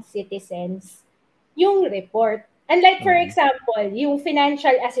ordinaryong citizens yung report. Unlike, for example, yung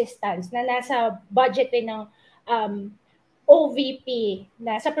financial assistance na nasa budget ng OVP,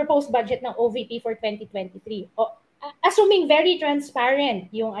 na sa proposed budget ng OVP for 2023. Assuming very transparent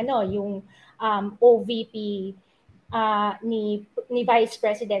yung OVP ni Vice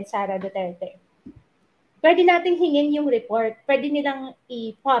President Sara Duterte. Pwede nating hingin yung report, pwede nilang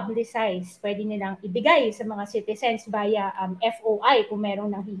i-publicize, pwede nilang ibigay sa mga citizens via FOI kung merong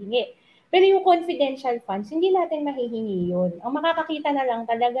nanghihingi. Pero yung confidential funds, hindi natin mahihingi yun. Ang makakakita na lang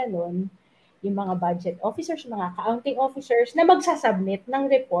talaga nun, yung mga budget officers, mga accounting officers na magsasubmit ng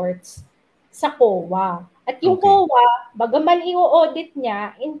reports sa COA. At yung Okay. COA, bagaman i-audit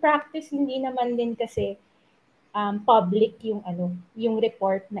niya, in practice hindi naman din kasi public yung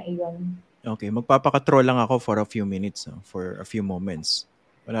report na iyon. Okay, magpapaka-troll lang ako for a few minutes, for a few moments.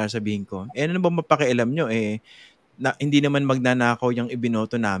 Wala sabihin ko, ano ba mapakialam nyo? Hindi naman magnanakaw yung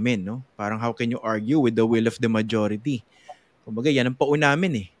ibinoto namin, no? Parang how can you argue with the will of the majority? Kumbaga, yan ang paun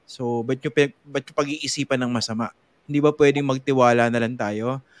namin eh. So, ba't nyo pag-iisipan ng masama? Hindi ba pwedeng magtiwala na lang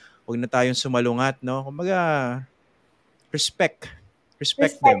tayo? Huwag na tayong sumalungat, no? Kumbaga, respect.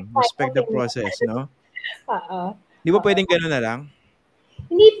 Respect Respect them. my Respect the opinion. process, no? Oo. Di ba Oo. pwedeng gano'n na lang?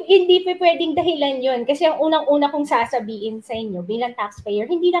 Hindi pa pwedeng dahilan yon kasi ang unang-una kong sasabihin sa inyo bilang taxpayer,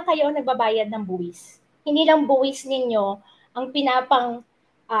 hindi lang kayo nagbabayad ng buwis. Hindi lang buwis ninyo ang pinapang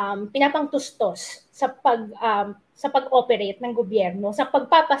tustos sa pag-operate ng gobyerno, sa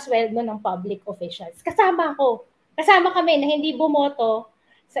pagpapasweldo ng public officials. Kasama kami na hindi bumoto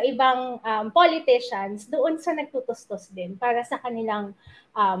sa ibang politicians doon sa nagtutustos din para sa kanilang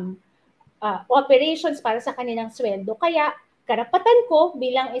um, operations, para sa kanilang sweldo. Kaya karapatan ko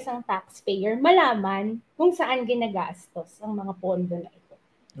bilang isang taxpayer malaman kung saan ginagastos ang mga pondo na ito.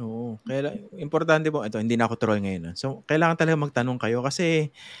 Oo. Kaya importante po, ito, hindi na ako troll ngayon. So, kailangan talaga magtanong kayo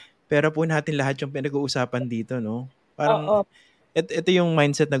kasi pera po natin lahat yung pinag-uusapan dito, no? Parang, Oo. ito yung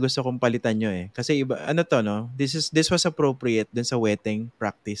mindset na gusto kong palitan nyo eh. Kasi iba, no? This was appropriate dun sa wedding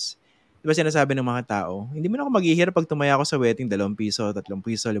practice. Di ba sinasabi ng mga tao, hindi mo na ako maghihirap pag tumaya ako sa wedding, 2 piso, 3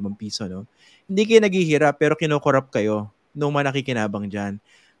 piso, 5 piso, no? Hindi kayo naghihirap, pero kinokorrupt kayo nung mga nakikinabang dyan.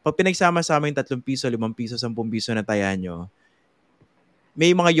 Pag pinagsama-sama yung 3 piso, 5 piso, 10 piso na taya nyo,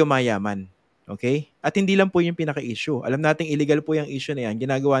 may mga yumayaman. Okay? At hindi lang po yung pinaka-issue. Alam nating illegal po yung issue na yan.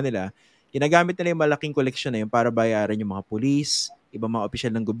 Ginagawa nila, ginagamit nila yung malaking collection na yun para bayaran yung mga police, ibang mga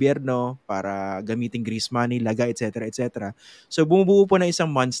opisyal ng gobyerno, para gamitin grease money, laga, etc. etc. So bumubuo po na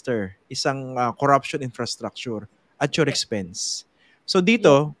isang monster, isang corruption infrastructure at your expense. So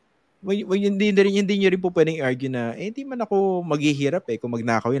dito, hindi nyo rin po pwedeng argue na, hindi man ako maghihirap kung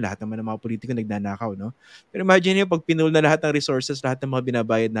magnakaw yun. Lahat naman ng mga politiko nagnanakaw, no? Pero imagine nyo, pag pinul na lahat ng resources, lahat ng mga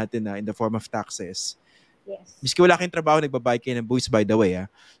binabayad natin in the form of taxes, Yes. miski wala kayong trabaho, nagbabayad kayo ng buwis, by the way.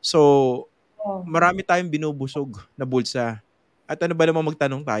 So, marami tayong binubusog na bulsa. At ano ba naman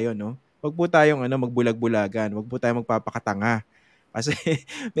magtanong tayo, no? Wag po tayong magbulag-bulagan. Wag po tayong magpapakatanga. Kasi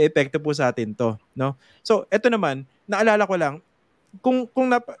may epekto po sa atin to, no? So, eto naman, naalala ko lang,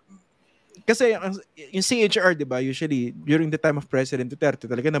 kasi yung CHR, 'di ba, usually during the time of President Duterte,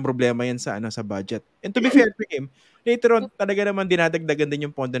 talaga na problema 'yan sa budget. And to be fair to him, later on talaga naman dinadagdagan din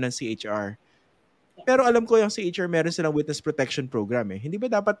yung pondo ng CHR. Pero alam ko yung CHR meron silang witness protection program eh. Hindi ba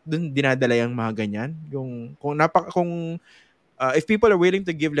dapat dun dinadala yung mga ganyan? Yung if people are willing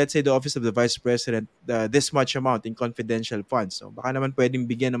to give, let's say, the office of the Vice President this much amount in confidential funds, so baka naman pwedeng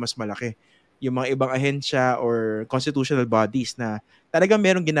bigyan ng mas malaki yung mga ibang ahensya or constitutional bodies na talagang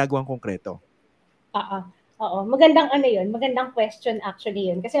merong ginagawang konkreto. Oo. Oo. Magandang question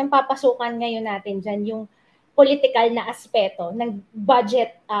actually yun. Kasi ang papasukan ngayon natin dyan yung political na aspeto ng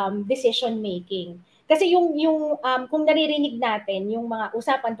budget decision making. Kasi kung naririnig natin yung mga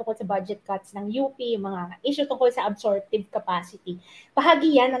usapan tungkol sa budget cuts ng UP, yung mga issue tungkol sa absorptive capacity,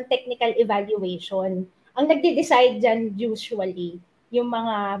 bahagi yan ng technical evaluation. Ang nagde-decide dyan usually yung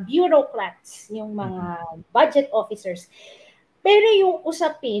mga bureaucrats, yung mga budget officers. Pero yung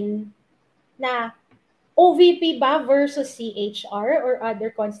usapin na OVP ba versus CHR or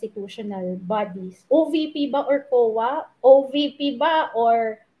other constitutional bodies? OVP ba or COA? OVP ba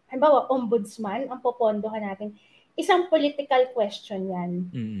or halimbawa ombudsman ang popondohan natin? Isang political question yan.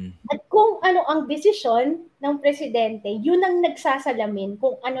 Mm-hmm. At kung ano ang desisyon ng presidente, yun ang nagsasalamin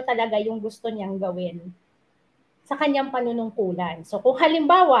kung ano talaga yung gusto niyang gawin sa kanyang panunungkulan. So kung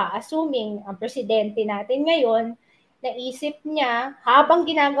halimbawa, assuming ang presidente natin ngayon, naisip niya habang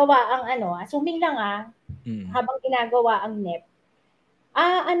ginagawa ang assuming lang habang ginagawa ang NEP,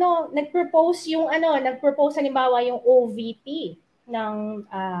 nag-propose halimbawa yung OVP ng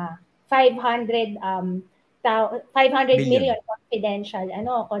 500 million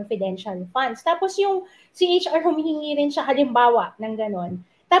confidential funds. Tapos yung CHR humihingi rin siya halimbawa ng ganon.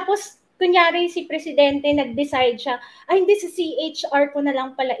 Tapos kunyari si presidente nag-decide siya, hindi sa CHR ko na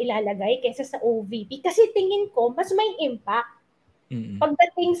lang pala ilalagay kaysa sa OVP kasi tingin ko mas may impact.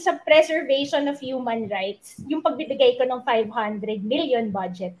 Pagdating sa preservation of human rights, yung pagbibigay ko ng 500 million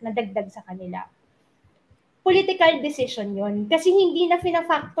budget na dagdag sa kanila. Political decision yun. Kasi hindi na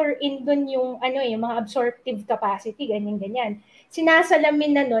fina-factor in dun yung mga absorptive capacity, ganyan-ganyan.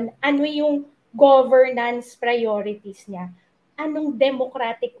 Sinasalamin na nun, ano yung governance priorities niya. anong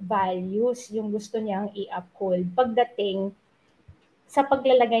democratic values yung gusto niyang i-uphold pagdating sa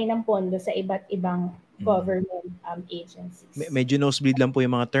paglalagay ng pondo sa iba't ibang government agencies. Medyo nosebleed lang po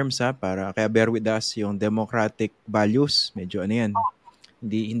yung mga terms kaya bear with us yung democratic values. Medyo ano yan.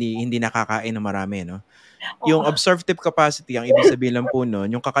 Hindi nakakain ng marami, no? Yung absorptive capacity, ang ibig sabihin lang po nun,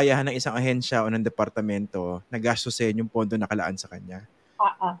 yung kakayahan ng isang ahensya o ng departamento na gastusin yung pondo na kalaan sa kanya.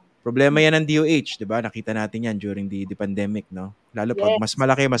 Problema yan ng DOH, di ba? Nakita natin yan during the pandemic, no? Lalo pag mas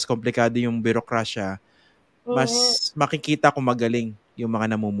malaki, mas komplikado yung birokrasya, mas makikita kung magaling yung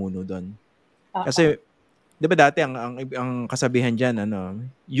mga namumuno doon. Kasi, di ba dati ang kasabihan dyan,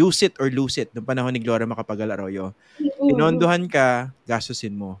 use it or lose it, noong panahon ni Gloria Macapagal Arroyo. Pinondohan ka,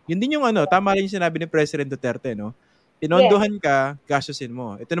 gastusin mo. Yun din yung tama rin yung sinabi ni President Duterte, no? Pinondohan ka, gastusin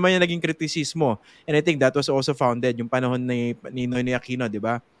mo. Ito naman yung naging kritisismo. And I think that was also founded yung panahon ni Noynoy Aquino, di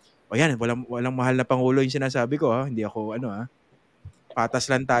ba? O yan, walang mahal na pangulo yung sinasabi ko, Hindi ako,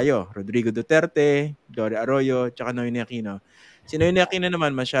 patas lang tayo. Rodrigo Duterte, Gloria Arroyo, tsaka Noynoy Aquino. Si Noynoy Aquino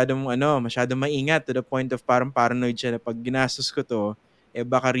naman masyadong maingat to the point of parang paranoid siya na pag ginastos ko to,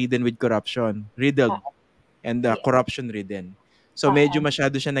 baka ridden with corruption. Riddled. And corruption ridden. So medyo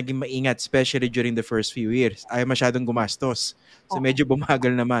masyado siya naging maingat, especially during the first few years. Ay masyadong gumastos. So medyo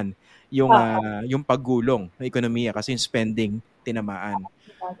bumagal naman yung paggulong ng ekonomiya kasi yung spending tinamaan.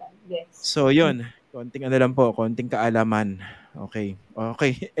 So yun, konting kaalaman. Okay.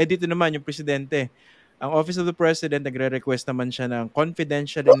 Dito naman yung presidente. Ang Office of the President nagre-request naman siya ng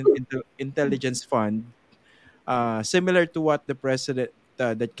confidential and intelligence fund similar to what the president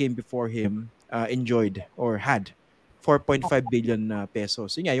that came before him enjoyed or had 4.5 billion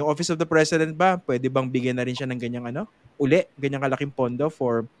pesos. Yun nga, yung Office of the President ba, pwede bang bigyan na rin siya ng ganyang ganyang kalaking pondo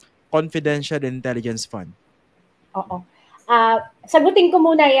for confidential intelligence fund? Oo. Sagutin ko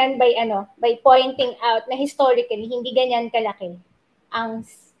muna yan by pointing out na historically hindi ganyan kalaki ang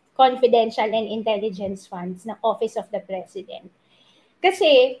confidential and intelligence funds ng Office of the President.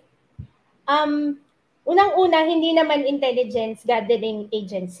 Kasi unang-una, hindi naman intelligence gathering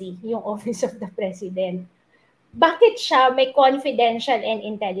agency yung Office of the President. Bakit siya may confidential and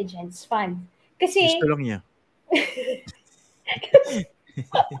intelligence fund? Kasi gusto lang niya.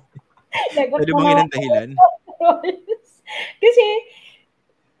 Pwede bang yun ang dahilan? Kasi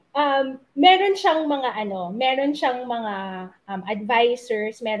meron siyang mga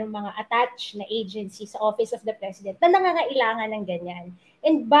advisors, meron mga attached na agency sa Office of the President na nangangailangan ng ganyan.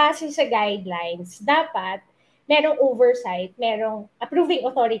 And base sa guidelines, dapat merong oversight, merong approving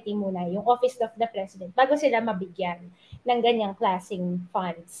authority muna yung Office of the President bago sila mabigyan ng ganyang klaseng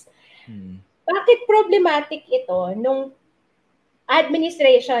funds. Bakit problematic ito nung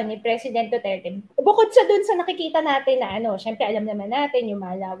administration ni President Duterte? Bukod sa dun sa nakikita natin na syempre alam naman natin yung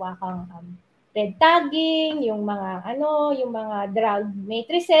malawakang red tagging, yung mga drug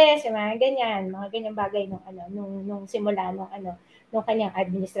matrices, yung mga ganyang bagay nung simula nung kanyang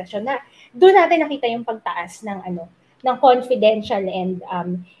administrasyon na doon natin nakita yung pagtaas ng confidential and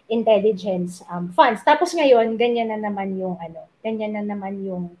intelligence funds. Tapos ngayon ganyan na naman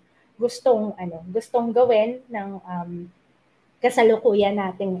yung gustong gawin ng kasalukuyan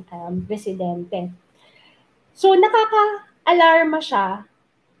nating presidente. So nakaka-alarma siya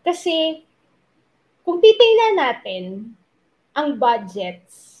kasi kung titingnan natin ang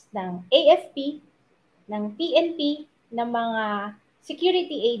budgets ng AFP, ng PNP, ng mga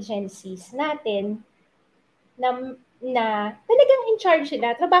security agencies natin na talagang in charge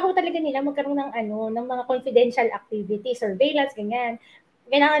sila, trabaho talaga nila magkaroon ng mga confidential activities, surveillance, ganyan.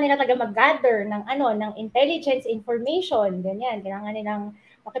 Kailangan nila talaga mag-gather ng intelligence information, ganyan. Kailangan nilang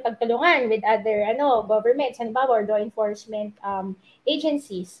makipagtulungan with other governments, halimbawa, law enforcement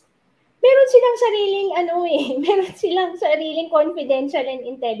agencies. Meron silang sariling confidential and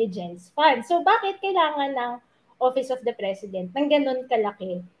intelligence fund. So bakit kailangan ng Office of the President ng ganun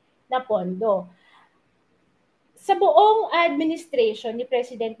kalaki na pondo? Sa buong administration ni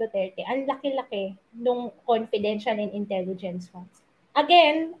President Duterte, ang laki-laki nung confidential and intelligence funds.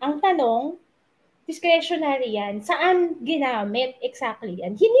 Again, ang tanong, discretionary yan. Saan ginamit exactly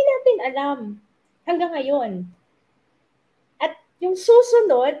yan? Hindi natin alam hanggang ngayon. At yung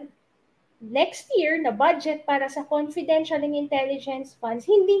susunod, next year na budget para sa confidential and intelligence funds,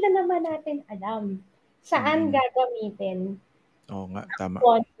 hindi na naman natin alam saan gagamitin. Oo nga, tama. Ang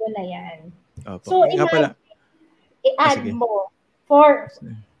pondo na yan. Opo. So, i-add mo for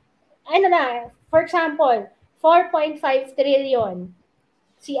example, 4.5 trillion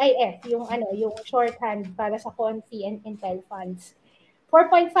CIF, yung shorthand para sa Confi and Intel funds.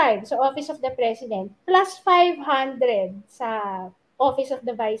 4.5 sa Office of the President plus 500 sa Office of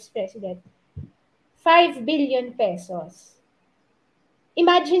the Vice President. 5 billion pesos.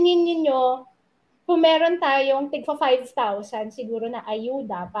 Imagine ninyo, kung meron tayong tigpa 5,000 siguro na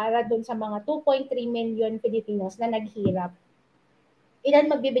ayuda para dun sa mga 2.3 million Filipinos na naghirap, ilan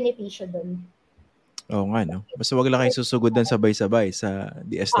magbebenepisyo dun? Oo nga, no? Basta wag lang kayong susugodan sabay-sabay sa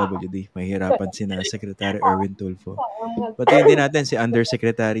DSWD. Mahihirapan sina Secretary Erwin Tulfo. Patingin din natin si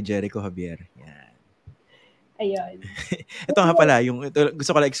Undersecretary Jericho Javier. Yan. Ayun. Ito nga pala,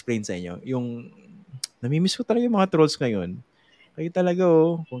 gusto ko lang explain sa inyo. Yung, namimiss ko talaga yung mga trolls ngayon. Kayo talaga,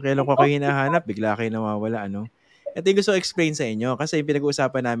 kung kailan ko kayo hinahanap, bigla kayo nawawala, ano? Ito yung gusto ko explain sa inyo. Kasi yung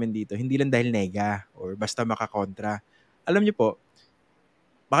pinag-uusapan namin dito, hindi lang dahil nega or basta makakontra. Alam niyo po,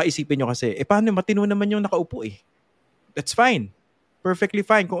 baka isipin nyo kasi, paano matino naman yung nakaupo eh? That's fine. Perfectly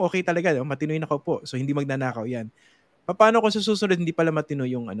fine. Kung okay talaga, no? Matino yung nakaupo. So, hindi magnanakaw yan. Paano kung sa susunod, hindi pala matino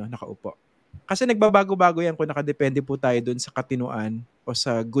yung nakaupo? Kasi nagbabago-bago yan kung nakadepende po tayo dun sa katinuan o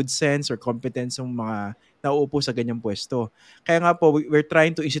sa good sense or competence ng mga nauupo sa ganyang pwesto. Kaya nga po, we're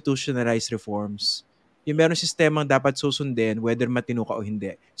trying to institutionalize reforms. Yung meron sistemang dapat susundin whether matino ka o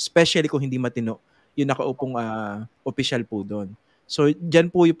hindi. Especially kung hindi matino yung nakaupong official po doon. So,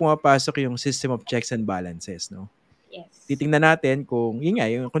 dyan po yung pumapasok yung system of checks and balances, no? Yes. Titingnan natin kung, yun nga,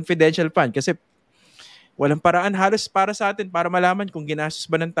 yung confidential fund. Kasi walang paraan halos para sa atin para malaman kung ginastos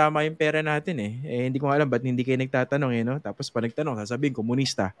ba ng tama yung pera natin eh. Hindi ko alam ba't hindi kayo nagtatanong eh, no? Tapos pa nagtanong, sasabihin,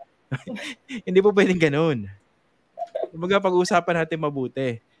 komunista. Hindi po pwedeng ganun. Kumbaga pag-uusapan natin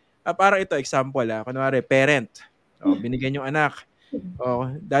mabuti. Parang ito, example kunwari, parent. Binigyan yung anak.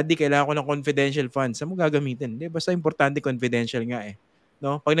 Daddy, kailangan ko ng confidential funds. Saan mo gagamitin? Hindi, basta importante confidential nga eh.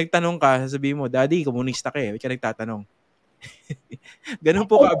 No? Pag nagtanong ka, sasabihin mo, Daddy, komunista ka eh. Ba't ka nagtatanong? Ganun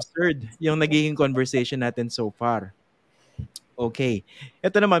po ka-absurd yung nagiging conversation natin so far. Okay.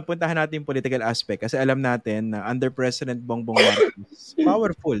 Ito naman, puntahan natin yung political aspect kasi alam natin na under President Bongbong Marcos,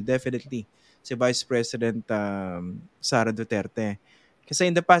 powerful, definitely, si Vice President Sara Duterte. Kasi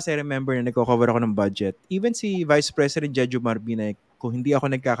in the past, I remember na nagko-cover ako ng budget. Even si Vice President Jeju Marbinay, kung hindi ako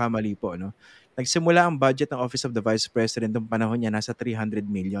nagkakamali po, no? Nagsimula ang budget ng Office of the Vice President ng panahon niya nasa 300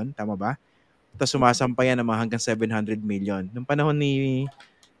 million, tama ba? Tapos sumasampayan naman hanggang 700 million. Nung panahon ni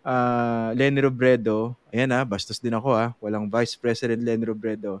Lenny Robredo, ayan bastos din ako walang Vice President Lenny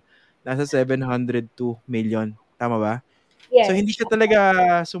Robredo, nasa 702 million. Tama ba? Yes. So hindi siya talaga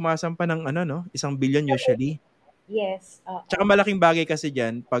sumasampa ng 1 billion usually. Yes. Tsaka malaking bagay kasi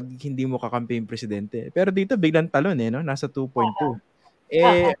diyan pag hindi mo kakampi yung presidente. Pero dito biglang talon no? Nasa 2.2.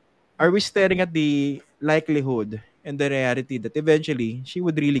 Are we staring at the likelihood and the reality that eventually she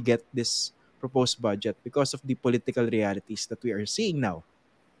would really get this proposed budget because of the political realities that we are seeing now?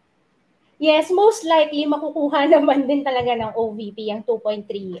 Yes, most likely makukuha naman din talaga ng OVP ang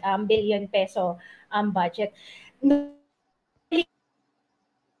 2.3 billion peso budget.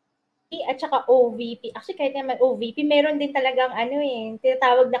 At saka OVP. Actually, kahit naman OVP, meron din talagang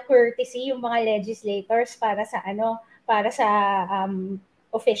tinatawag na courtesy yung mga legislators para sa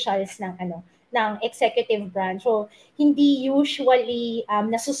officials ng executive branch. So, hindi usually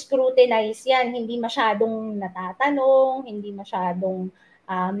nasuscrutinize yan, hindi masyadong natatanong, hindi masyadong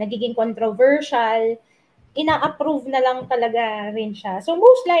nagiging controversial, ina-approve na lang talaga rin siya. So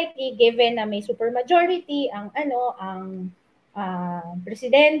most likely given na may supermajority ang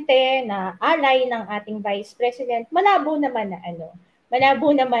presidente na alay ng ating vice president, malabo naman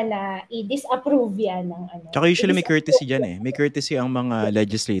na i-disapprove yan ng Tsaka usually may courtesy dyan eh. May courtesy ang mga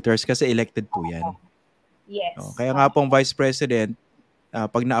legislators kasi elected po yan. Yes. Kaya nga pong vice president,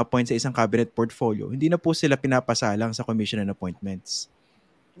 pag na-appoint sa isang cabinet portfolio, hindi na po sila pinapasalang sa commission and appointments.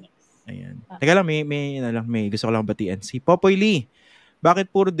 Ayan. Teka lang, may gusto ko lang batiin. Si Popoy Lee,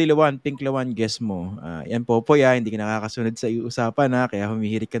 bakit puro dilawan, pink lawan guess mo? Yan Popoy hindi ka nakakasunod sa usapan kaya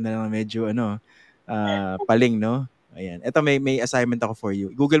humihirit ka na lang medyo paling, no? Ayan. Ito may assignment ako for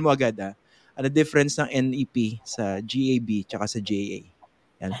you. Google mo agad ano difference ng NEP sa GAB tsaka sa JA.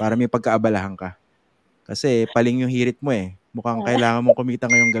 Yan, para may pagkaabalahan ka. Kasi paling yung hirit mo Mukhang kailangan mong kumita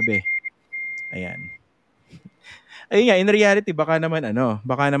ngayong gabi. Ayan. Ayun nga, in reality, baka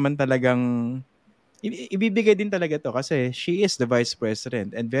naman talagang ibibigay din talaga to kasi she is the vice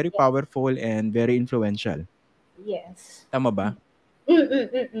president and very powerful and very influential. Yes. Tama ba?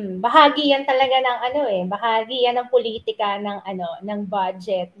 Bahagi yan talaga ng bahagi yan ng politika ng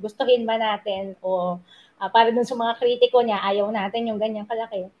budget. Gustuhin man natin o para dun sa mga kritiko niya, ayaw natin yung ganyang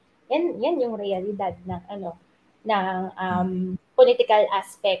kalaki. Yan yung realidad ng political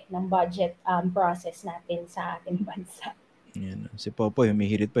aspect ng budget process natin sa ating bansa. Yan. Si Popoy,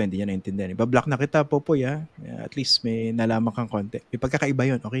 humihirit pa, hindi niya naintindihan. Ibablock na kita, Popoy, At least may nalaman kang konti. May pagkakaiba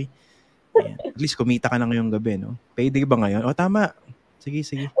yun, okay? Ayan. At least kumita ka na ngayong gabi, no? Payday ba ngayon? Tama.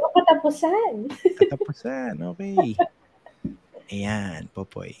 Sige. Katapusan. Katapusan, okay. Ayan,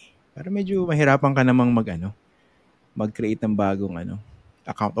 Popoy. Para medyo mahirapan ka namang mag-create ng bagong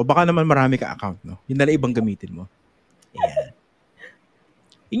account. O baka naman marami ka account, no? Yun na lang ibang gamitin mo. Ayan.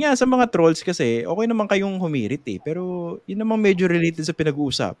 Yun nga, sa mga trolls kasi, okay naman kayong humirit eh. Pero yun naman medyo related sa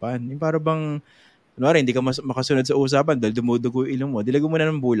pinag-uusapan. Yung para bang, kunwari, hindi ka makasunod sa usapan dahil dumudugo yung ilong mo, dilago mo na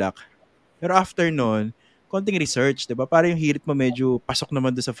ng bulak. Pero after nun, konting research, di ba? Para yung hirit mo medyo pasok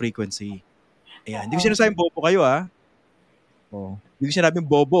naman doon sa frequency. Ayan. Hindi ko sinasabing bobo kayo, ha? Oh. Hindi ko sinabing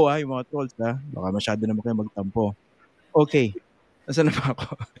bobo, ha? Yung mga trolls, ha? Baka masyado naman kayo magtampo. Okay. Nasaan na ba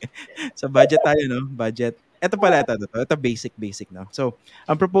ako? Sa budget tayo, no? Budget. Ito pala, ito basic, no? So,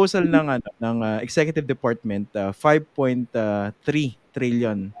 ang proposal ng Executive Department, 5.3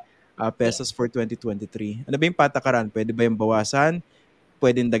 trillion pesos for 2023. Ano ba yung patakaran? Pwede ba yung bawasan?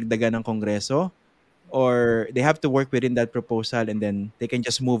 Pwedeng dagdagan ng Kongreso? Or they have to work within that proposal and then they can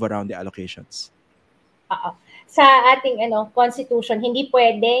just move around the allocations? Sa ating constitution, hindi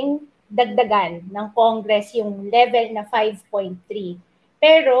pwedeng dagdagan ng Congress yung level na 5.3.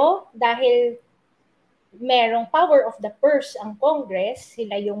 Pero dahil merong power of the purse ang Congress,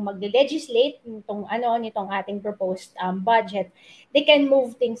 sila yung magle-legislate nitong ating proposed budget, they can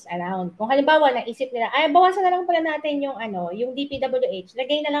move things around. Kung halimbawa naisip nila, bawasan na lang pala natin yung DPWH,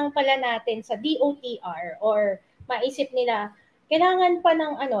 lagay na lang pala natin sa DOTR, or maisip nila kailangan pa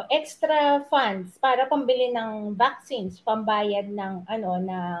ng extra funds para pambili ng vaccines, pambayad ng ng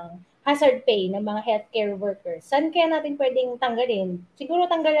hazard pay ng mga healthcare workers. Saan kaya natin pwedeng tanggalin? Siguro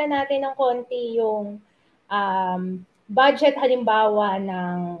tanggalan natin ng konti yung budget halimbawa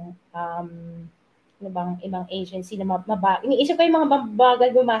ng ibang agency na iniisip ko yung mga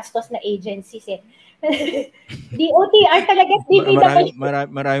mabagal gumastos na agencies eh. DOTR talaga, DPWH.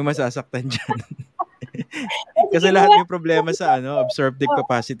 Maraming masasaktan dyan. Kasi lahat may problema sa absorptive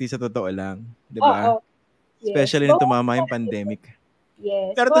capacity sa totoo lang. Diba? Especially nung tumama yung pandemic.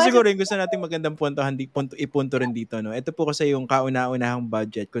 Yes. Pero ito siguro yung gusto natin magandang ipunto rin dito. No? Ito po kasi yung kauna-unahang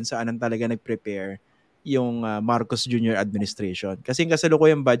budget kung saan talaga nag-prepare yung Marcos Jr. administration. Kasi yung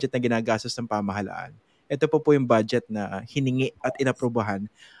kasalukuyang budget na ginagastos ng pamahalaan, ito po yung budget na hiningi at inaprubahan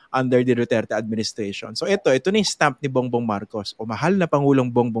under the Duterte administration. So ito na yung stamp ni Bongbong Marcos o mahal na Pangulong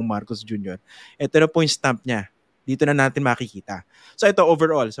Bongbong Marcos Jr. Ito na po yung stamp niya. Dito na natin makikita. So ito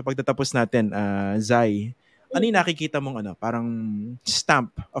overall, sa pagtatapos natin, Zai, ano yung nakikita mong parang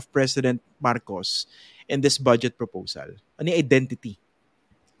stamp of President Marcos in this budget proposal? Ano yung identity?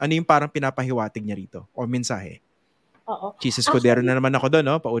 Ano yung parang pinapahiwatig niya rito? O mensahe? Oo. Jesus Cordero na naman ako doon,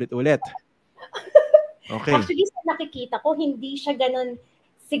 no? Paulit-ulit. Okay. Actually, sa nakikita ko, hindi siya ganun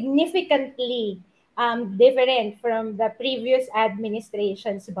significantly different from the previous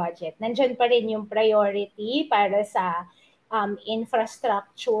administration's budget. Nandyan pa rin yung priority para sa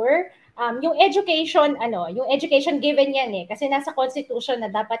infrastructure. Yung education, yung education given yan eh. Kasi nasa constitution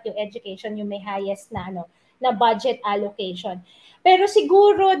na dapat yung education yung may highest na na budget allocation. Pero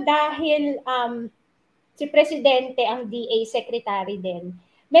siguro dahil si Presidente ang DA Secretary din,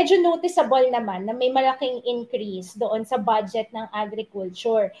 medyo noticeable naman na may malaking increase doon sa budget ng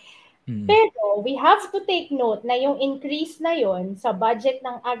agriculture. Pero we have to take note na yung increase na yon sa budget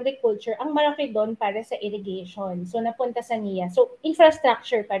ng agriculture, ang malaki doon para sa irrigation. So napunta sa NIA. So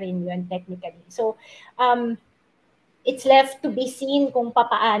infrastructure pa rin yun technically. So it's left to be seen kung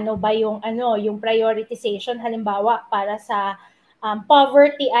papaano ba yung prioritization halimbawa para sa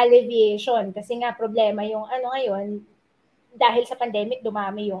poverty alleviation, kasi nga problema yung ngayon dahil sa pandemic,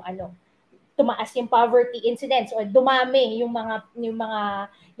 dumami yung tumaas yung poverty incidence or dumami yung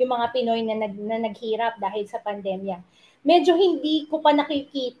mga Pinoy na naghirap dahil sa pandemya. Medyo hindi ko pa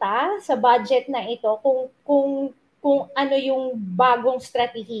nakikita sa budget na ito kung ano yung bagong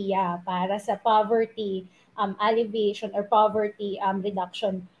strategiya para sa poverty alleviation or poverty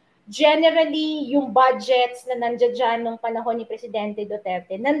reduction. Generally, yung budgets na nandiyan dyan nung panahon ni Presidente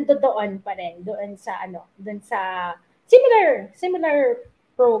Duterte, nandoon pa rin, doon sa similar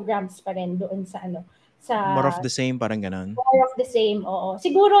programs pa rin doon sa sa more of the same, parang ganun. More of the same, oo.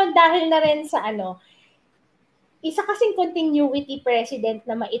 Siguro dahil na rin sa isa kasing continuity president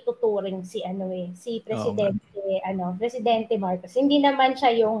na maituturing si Presidente Marcos. Hindi naman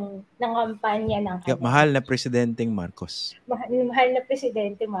siya yung nangampanya ng mahal na Presidenteng Marcos. Mahal na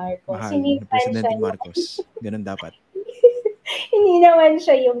Presidente Marcos. Mahal na Presidenteng Marcos. Ganun dapat. Hindi naman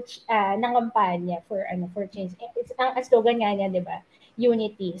siya yung nangampanya for change. Ang slogan nga niya, 'di ba?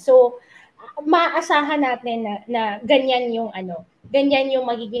 Unity. So maasahan natin na ganyan yung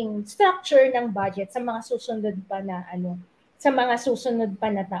magiging structure ng budget sa mga susunod pa na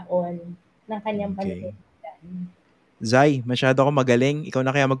taon ng kanyang panuntunan. Zai, masyado ako magaling. Ikaw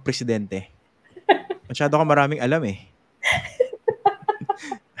na kaya magpresidente. Masyado ako maraming alam eh.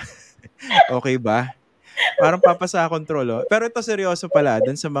 Okay ba? Parang papasa control, oh. Pero ito seryoso pala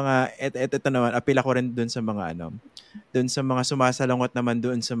dun sa mga ito naman apila ko rin dun sa mga dun sa mga sumasalungat naman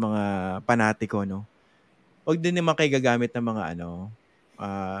dun sa mga panatiko, no. Huwag din naman kayo gagamit ng mga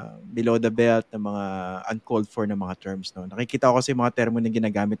below the belt na mga uncalled for na mga terms, no. Nakikita ko kasi yung mga termo na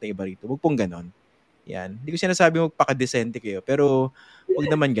ginagamit ng iba rito. Huwag pong ganon. Yan. Hindi ko sinasabi magpaka-decente kayo, pero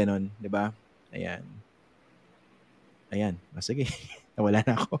huwag naman ganon, di ba? Ayan. Ayan. Sige. Nawala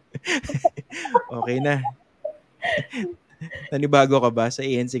na ako. Okay na. Nanibago ka ba? Sa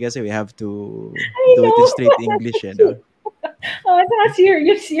ANC kasi we have to do it in straight English, no? Saka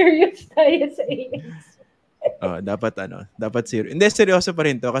serious tayo sa ANC. Dapat serious. Hindi, seryoso pa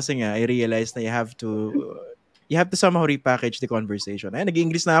rin to kasi nga, I realized na you have to somehow repackage the conversation. Ayan,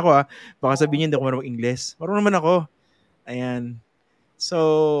 nag-English na ako Baka sabihin niyo hindi ako marunong English. Marunong naman ako. Ayan.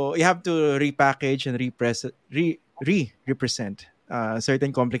 So, you have to repackage and represent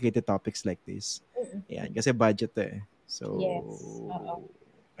certain complicated topics like this. Ayan, kasi budget So, yes.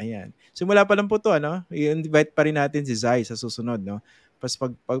 Ayan. Simula pa lang po to, I-invite pa rin natin si Zai sa susunod, no?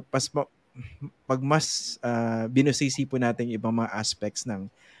 Pag mas binusisi po natin yung ibang mga aspects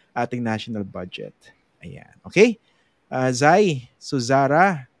ng ating national budget. Ayan. Okay? Zai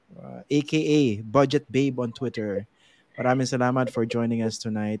Suzara, aka Budget Babe on Twitter. Maraming salamat for joining us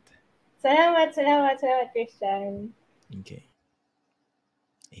tonight. Salamat, Christian. Okay.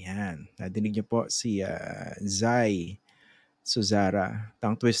 Ayan. Nadinig niyo po si Zai Suzara.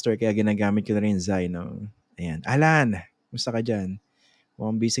 Tongue twister, kaya ginagamit ko na rin Zai, no? Ayan. Alan, musta ka dyan?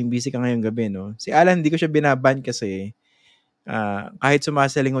 Mukhang busy ka ngayong gabi, no? Si Alan, hindi ko siya binaban kasi kahit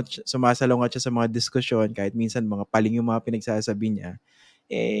sumasalungat siya sa mga diskusyon, kahit minsan mga paling yung mga pinagsasabi niya,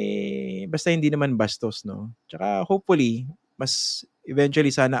 basta hindi naman bastos, no? Tsaka hopefully, mas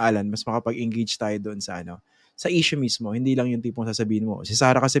eventually sana Alan, mas makapag-engage tayo doon sa sa issue mismo, hindi lang yung tipong sasabihin mo, si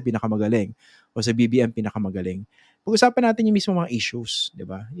Sara kasi pinakamagaling, o sa BBM pinakamagaling. Pag-usapan natin yung mismo mga issues, di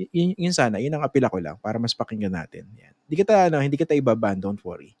ba? Yun sana, yun ang apila ko lang para mas pakinggan natin. Yan. Hindi kita ibaban, don't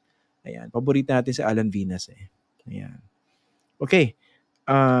worry. Ayan, paborito natin si Alan Vinas Ayan. Okay.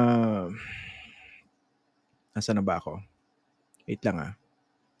 Nasaan na ba ako? Wait lang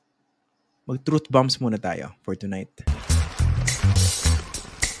Mag-truth bombs muna tayo for tonight.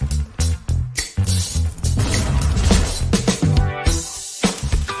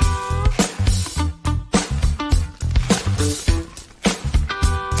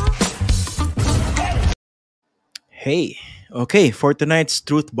 Hey, okay, for tonight's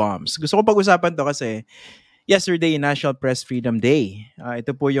Truth Bombs. Gusto ko pag-usapan to kasi yesterday, National Press Freedom Day.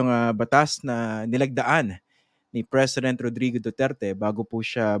 Ito po yung batas na nilagdaan ni President Rodrigo Duterte bago po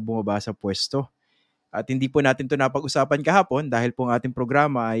siya bumaba sa pwesto. At hindi po natin to napag-usapan kahapon dahil po ang ating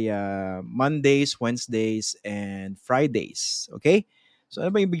programa ay Mondays, Wednesdays, and Fridays. Okay? So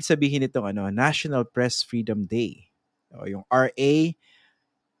ano ba ibig sabihin nitong National Press Freedom Day? Yung RA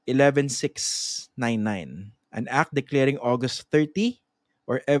 11699. An act declaring August 30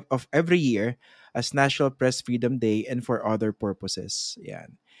 of every year as National Press Freedom Day and for other purposes.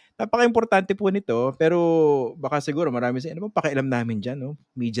 Yan. Napaka-importante po nito, pero baka siguro marami sa ano ba pakialam namin diyan, no?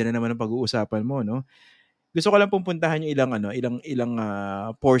 Media na naman ang pag-uusapan mo, no? Gusto ko lang pupuntahan yung ilang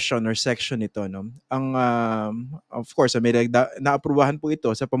portion or section nito, no. Ang of course, may naaprubahan po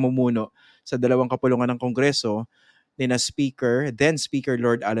ito sa pamumuno sa dalawang kapulungan ng Kongreso ni then Speaker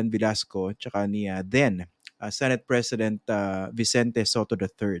Lord Alan Velasco tsaka ni then Senate President Vicente Soto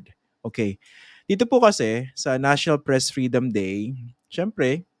III. Okay. Dito po kasi sa National Press Freedom Day,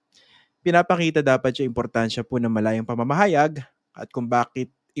 syempre, pinapakita dapat yung importansya po ng malayang pamamahayag at kung bakit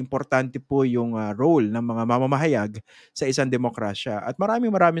importante po yung role ng mga mamamahayag sa isang demokrasya. At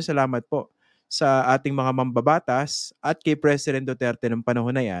maraming salamat po sa ating mga mambabatas at kay President Duterte ng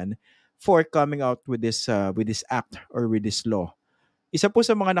panahon na yan for coming out with this act or with this law. Isa po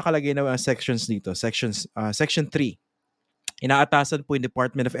sa mga nakalagay na sections dito, Section 3. Inaatasan po yung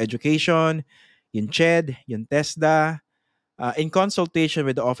Department of Education, yung CHED, yung TESDA, in consultation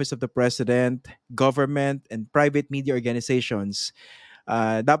with the Office of the President, government, and private media organizations,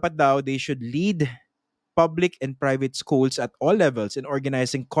 dapat daw they should lead public and private schools at all levels in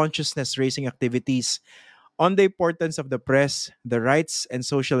organizing consciousness-raising activities on the importance of the press, the rights and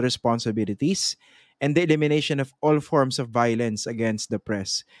social responsibilities, and the elimination of all forms of violence against the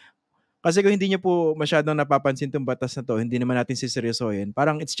press. Kasi kung hindi niyo po masyadong napapansin itong batas na to, hindi naman natin siseryosohin.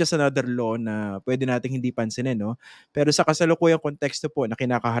 Parang it's just another law na pwede nating hindi pansinin, no? Pero sa kasalukuyang konteksto po na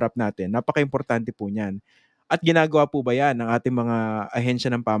kinakaharap natin, napaka-importante po niyan. At ginagawa po ba yan ng ating mga ahensya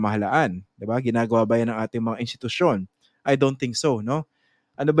ng pamahalaan? Diba? Ginagawa ba yan ng ating mga institusyon? I don't think so, no?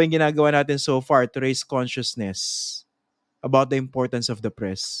 Ano ba yung ginagawa natin so far to raise consciousness about the importance of the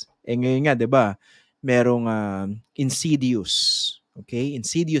press? Ngayon nga, 'di ba? Merong insidious, okay?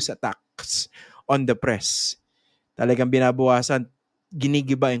 Insidious attacks on the press. Talagang binabawasan,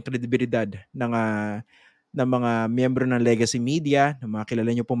 ginigiba yung kredibilidad ng mga miyembro ng legacy media, ng mga kilala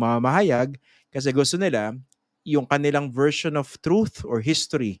niyo pong mamamahayag kasi gusto nila yung kanilang version of truth or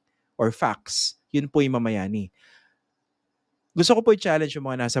history or facts, yun po yung mamayani. Gusto ko po i-challenge yung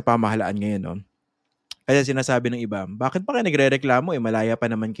mga nasa pamahalaan ngayon, no? Kaya sinasabi ng iba, bakit pa kayo nagre-reklamo? Malaya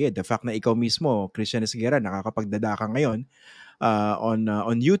pa naman kayo. The fact na ikaw mismo, Christian Esguerra, nakakapagdadaka ngayon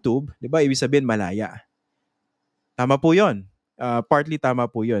on YouTube, di ba? Ibig sabihin, malaya. Tama po yun. Partly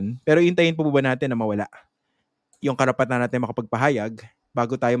tama po yun. Pero hintayin po ba natin na mawala yung karapatan natin makapagpahayag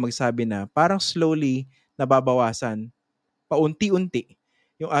bago tayo magsabi na parang slowly nababawasan, paunti-unti,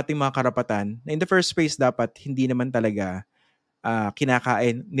 yung ating mga karapatan na in the first place dapat hindi naman talaga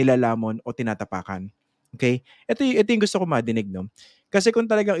kinakain, nilalamon o tinatapakan. Okay? Ito yung gusto ko madinig, no? Kasi kung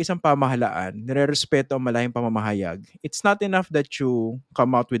talagang isang pamahalaan, nire-respeto ang malayang pamamahayag, it's not enough that you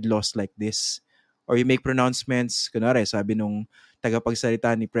come out with laws like this or you make pronouncements. Kunwari, sabi nung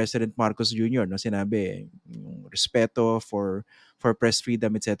tagapagsalita ni President Marcos Jr., no, sinabi, yung respeto for press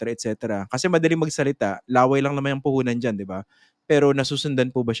freedom, etc., etc. Kasi madaling magsalita, laway lang naman yung puhunan dyan, di ba? Pero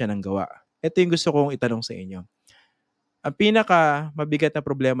nasusundan po ba siya ng gawa? Ito yung gusto kong itanong sa inyo. Ang pinaka mabigat na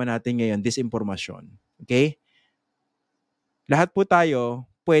problema natin ngayon, disinformasyon. Okay? Lahat po tayo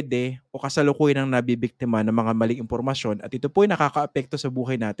pwede o kasalukuyan ang nabibiktima ng mga maling impormasyon at ito po ay nakakaapekto sa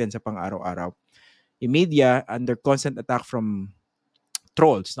buhay natin sa pang-araw-araw. Yung media, under constant attack from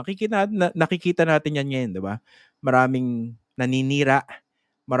trolls. Nakikita natin yan ngayon, di ba? Maraming naninira,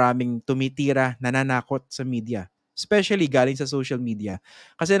 maraming tumitira, nananakot sa media. Especially galing sa social media.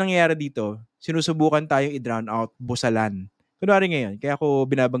 Kasi nangyayari dito, sinusubukan tayong i-drown out, busalan. Kunwari ngayon, kaya ako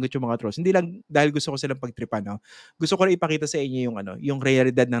binabanggit yung mga trolls. Hindi lang dahil gusto ko silang pagtripan, no? Gusto ko rin ipakita sa inyo yung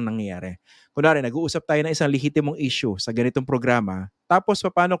realidad ng nangyayari. Kunwari, nag-uusap tayo ng isang lehitimong issue sa ganitong programa. Tapos,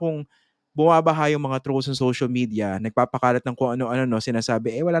 paano kung bumabaha yung mga trolls sa social media, nagpapakalat ng kung ano-ano, no,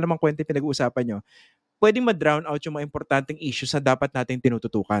 sinasabi, wala namang kwenta yung pinag-uusapan nyo. Pwedeng ma-drown out yung mga importanteng issues na dapat natin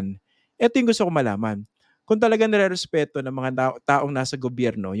tinututukan. Ito yung gusto ko malaman. Kung talaga nire-respeto ng mga taong nasa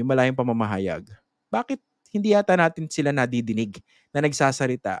gobyerno, yung malayang pamamahayag, bakit hindi yata natin sila nadidinig na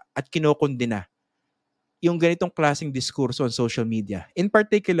nagsasalita at kinokondena yung ganitong klaseng diskurso on social media? In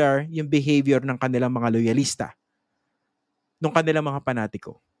particular, yung behavior ng kanilang mga loyalista, ng kanilang mga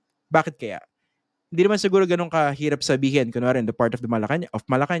panatiko. Bakit kaya? Hindi naman siguro ganun kahirap sabihin, kunwari, the part of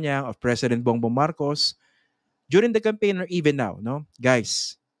Malacanang, of President Bongbong Marcos, during the campaign or even now, no?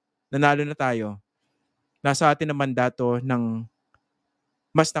 Guys, nanalo na tayo. Nasa atin ang mandato ng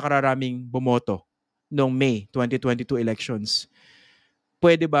mas nakararaming bumoto noong May 2022 elections.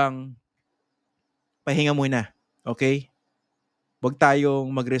 Pwede bang pahinga muna? Okay? Huwag tayong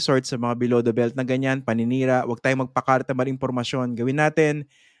mag-resort sa mga below the belt na ganyan, paninira. Huwag tayong magpakarta maling impormasyon. Gawin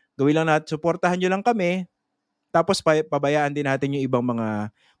lang natin, suportahan nyo lang kami. Tapos pabayaan din natin yung ibang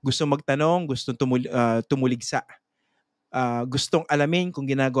mga gustong magtanong, gustong tumuligsa. Gustong alamin kung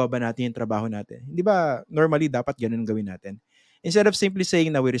ginagawa ba natin yung trabaho natin. Hindi ba normally dapat ganun gawin natin? Instead of simply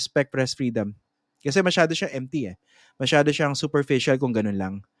saying na we respect press freedom. Kasi masyado siyang empty eh. Masyado siyang superficial kung ganun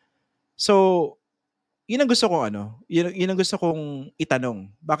lang. So, yun ang gusto kong yun ang gusto kong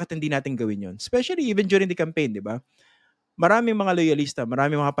itanong. Bakit hindi natin gawin yun? Especially even during the campaign, di ba? Maraming mga loyalista,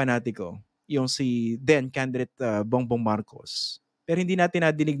 maraming mga panatiko, yung si then candidate Bongbong Marcos. Pero hindi natin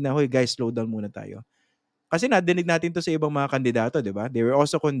nadinig na, hoy guys, slow down muna tayo. Kasi nadinig natin to sa ibang mga kandidato, di ba? They were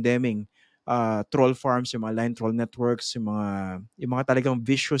also condemning troll farms, yung mga line troll networks, yung mga talagang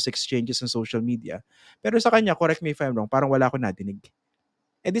vicious exchanges sa social media. Pero sa kanya, correct me if I'm wrong, parang wala akong nadinig.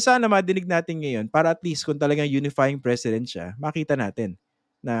 Di sana madinig natin ngayon para at least kung talagang unifying president siya, makita natin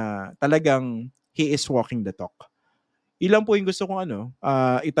na talagang he is walking the talk. Ilan po yung gusto kong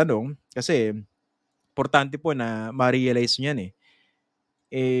itanong kasi importante po na ma-realize niyan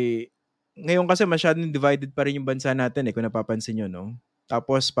ngayon kasi masyadong divided pa rin yung bansa natin kung napapansin nyo, no?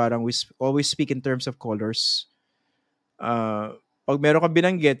 Tapos parang we always speak in terms of colors. Pag meron kang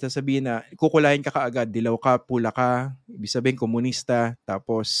binanggit, sasabihin na kukulayin ka kaagad, dilaw ka, pula ka, ibig sabihin komunista,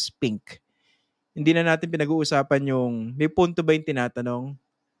 tapos pink. Hindi na natin pinag-uusapan yung may punto ba yung tinatanong.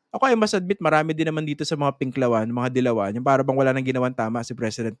 Ako ay mas admit, marami din naman dito sa mga pinklawan, mga dilawan, yung para bang wala nang ginawang tama si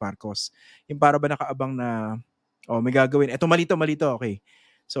President Marcos. Yung para ba nakaabang na, may gagawin. Eto malito, okay.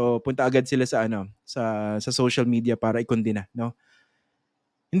 So, punta agad sila sa sa social media para ikondena, no?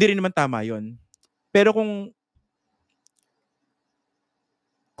 Hindi rin naman tama 'yon. Pero kung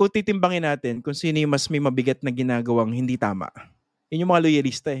titimbangin natin kung sino yung mas may mabigat na ginagawang hindi tama, yun yung mga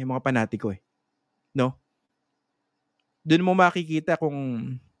loyalista yung mga panatiko no? Doon mo makikita kung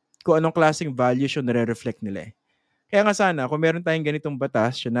kung anong klaseng values yung nare-reflect nila eh. Kaya nga sana, kung meron tayong ganitong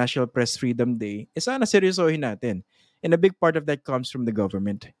batas, yung National Press Freedom Day, sana seryosohin natin. And a big part of that comes from the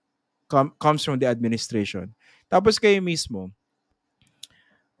government, comes from the administration. Tapos kayo mismo,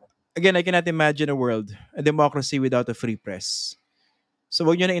 again, I cannot imagine a world, a democracy without a free press. So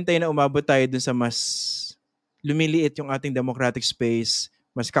wag nyo na intayin na umabot tayo dun sa mas lumiliit yung ating democratic space,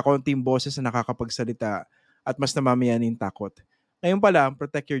 mas kakaunting boses na nakakapagsalita, at mas namamayan yung takot. Ngayon pala,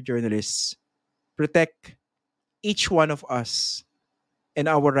 protect your journalists. Protect each one of us and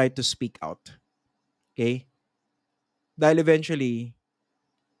our right to speak out. Okay? Dahil eventually,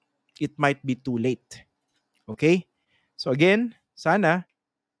 it might be too late. Okay? So again, sana,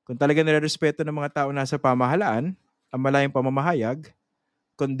 kung talaga nire-respeto ng mga tao nasa pamahalaan, ang malayang pamamahayag,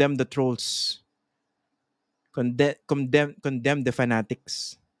 condemn the trolls. Condemn the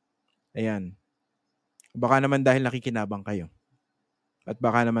fanatics. Ayan. Baka naman dahil nakikinabang kayo. At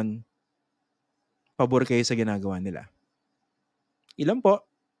baka naman pabor kayo sa ginagawa nila. Ilan po.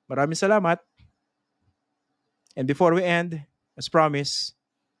 Maraming salamat. And before we end, as promised,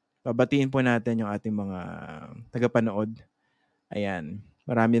 babatiin po natin yung ating mga tagapanood. Ayan.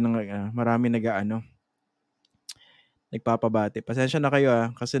 Marami nagpapabati. Pasensya na kayo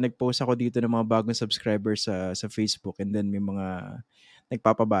kasi nag-post ako dito ng mga bagong subscribers sa Facebook and then may mga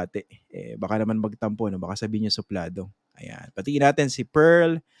nagpapabati. Baka naman magtampo, no? Baka sabihin niyo suplado. Ayan. Patiin natin si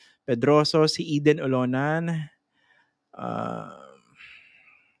Pearl Pedroso, si Eden Olonan.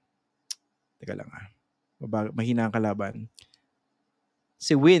 Teka lang mahina ang kalaban.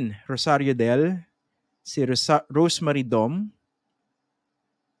 Si Win Rosario Del, si Rosemary Dom.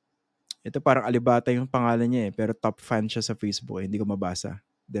 Ito parang alibata yung pangalan niya pero top fan siya sa Facebook. Hindi ko mabasa.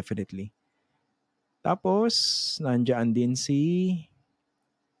 Definitely. Tapos, nandiyan din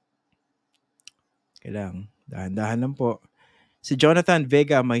dahan-dahan lang po. Si Jonathan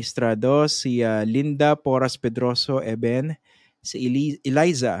Vega Maestrado, si Linda Porras Pedroso Eben, si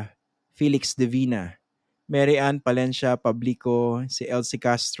Eliza Felix Divina, Mary Ann Palencia Pablico, si Elsie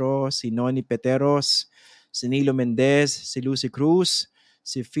Castro, si Noni Peteros, si Nilo Mendez, si Lucy Cruz,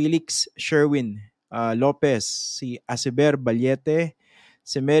 si Felix Sherwin Lopez, si Asiber Balyete,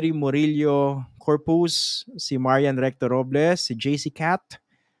 si Mary Murillo Corpus, si Marian Recto Robles, si JC Cat,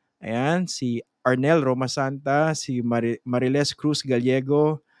 ayan, si Arnel Romasanta, si Mariles Cruz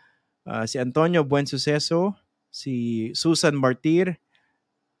Gallego, si Antonio Buensuceso, si Susan Martir,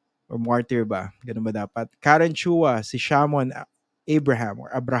 or Martyr ba? Ganun ba dapat? Karen Chua, si Shamon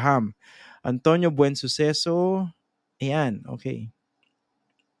Abraham, Antonio Buensuceso, ayan, okay.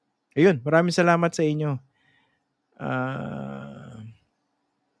 Ayun, maraming salamat sa inyo.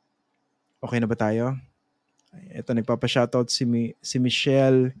 Okay na ba tayo? Ito, nagpapa-shoutout si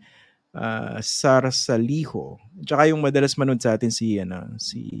Michelle Sarsaliho. Tsaka yung madalas manood sa atin si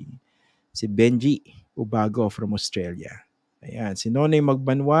Benji Ubago from Australia. Ayan, si Nonay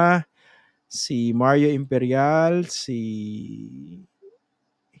Magbanwa, si Mario Imperial, si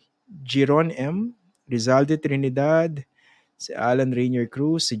Giron M, Rizalde Trinidad, si Alan Rainier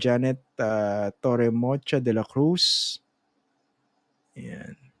Cruz, si Janet Torremocha de la Cruz.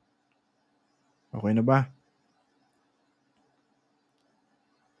 Ayan. Okay na ba?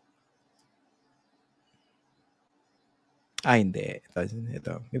 Hindi.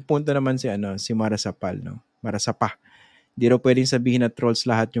 Ito. May punto naman si Marasapal, no? Marasapa. Hindi raw pwedeng sabihin na trolls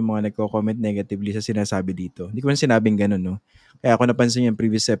lahat yung mga nagko-comment negatively sa sinasabi dito. Hindi ko man sinabing ganun, no? Kaya ako napansin yung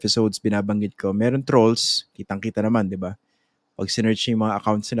previous episodes, binabanggit ko, meron trolls, kitang-kita naman, di ba? Pag sinearch yung mga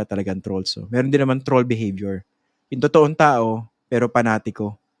accounts nila, talagang trolls. So, meron din naman troll behavior. Yung totoong tao, pero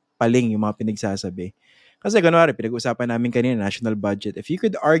panatiko, paling yung mga pinagsasabi. Kasi ganun, pinag-usapan namin kanina, national budget. If you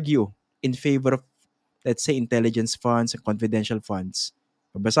could argue in favor of, let's say, intelligence funds and confidential funds,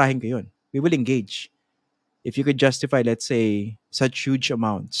 babasahin ko yun. We will engage. If you could justify, let's say, such huge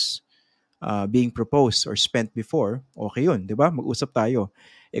amounts being proposed or spent before, okay yun, di ba? Mag-usap tayo.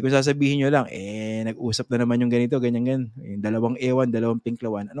 Kung sasabihin nyo lang, nag-usap na naman yung ganito, ganyan. Yung dalawang ewan, dalawang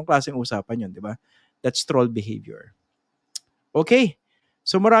pinklawan. Anong klaseng usapan yun, di ba? That's troll behavior. Okay.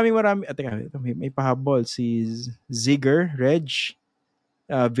 So maraming. May pahabol. Si Ziger, Reg,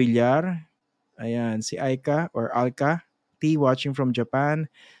 Villar, ayan, si Aika or Alka, T watching from Japan,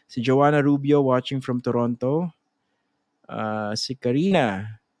 si Joanna Rubio watching from Toronto, si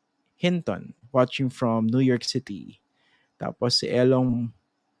Karina Hinton watching from New York City, tapos si Elong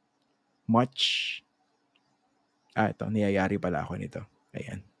Much, ito, niyayari pala ako nito,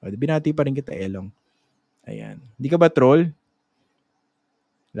 ayan, binati pa rin kita Elong, ayan, hindi ka ba troll?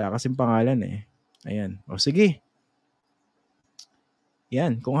 Wala kasing pangalan ayan, sige,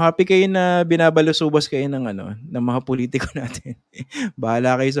 Yan, kung happy kayo na binabalusubas kayo ng mga politiko natin,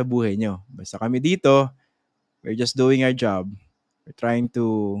 bahala kayo sa buhay nyo. Basta kami dito, we're just doing our job. We're trying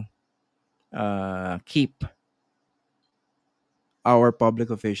to keep our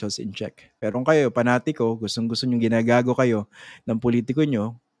public officials in check. Pero kung kayo, panatiko, gustong-gusto nyo ginagago kayo ng politiko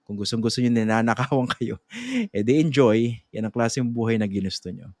nyo, kung gustong-gusto nyo ninanakawan kayo, edi enjoy. Yan ang klaseng buhay na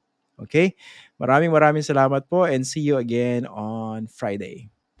ginusto nyo. Okay? Maraming salamat po and see you again on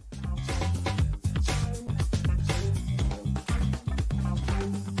Friday.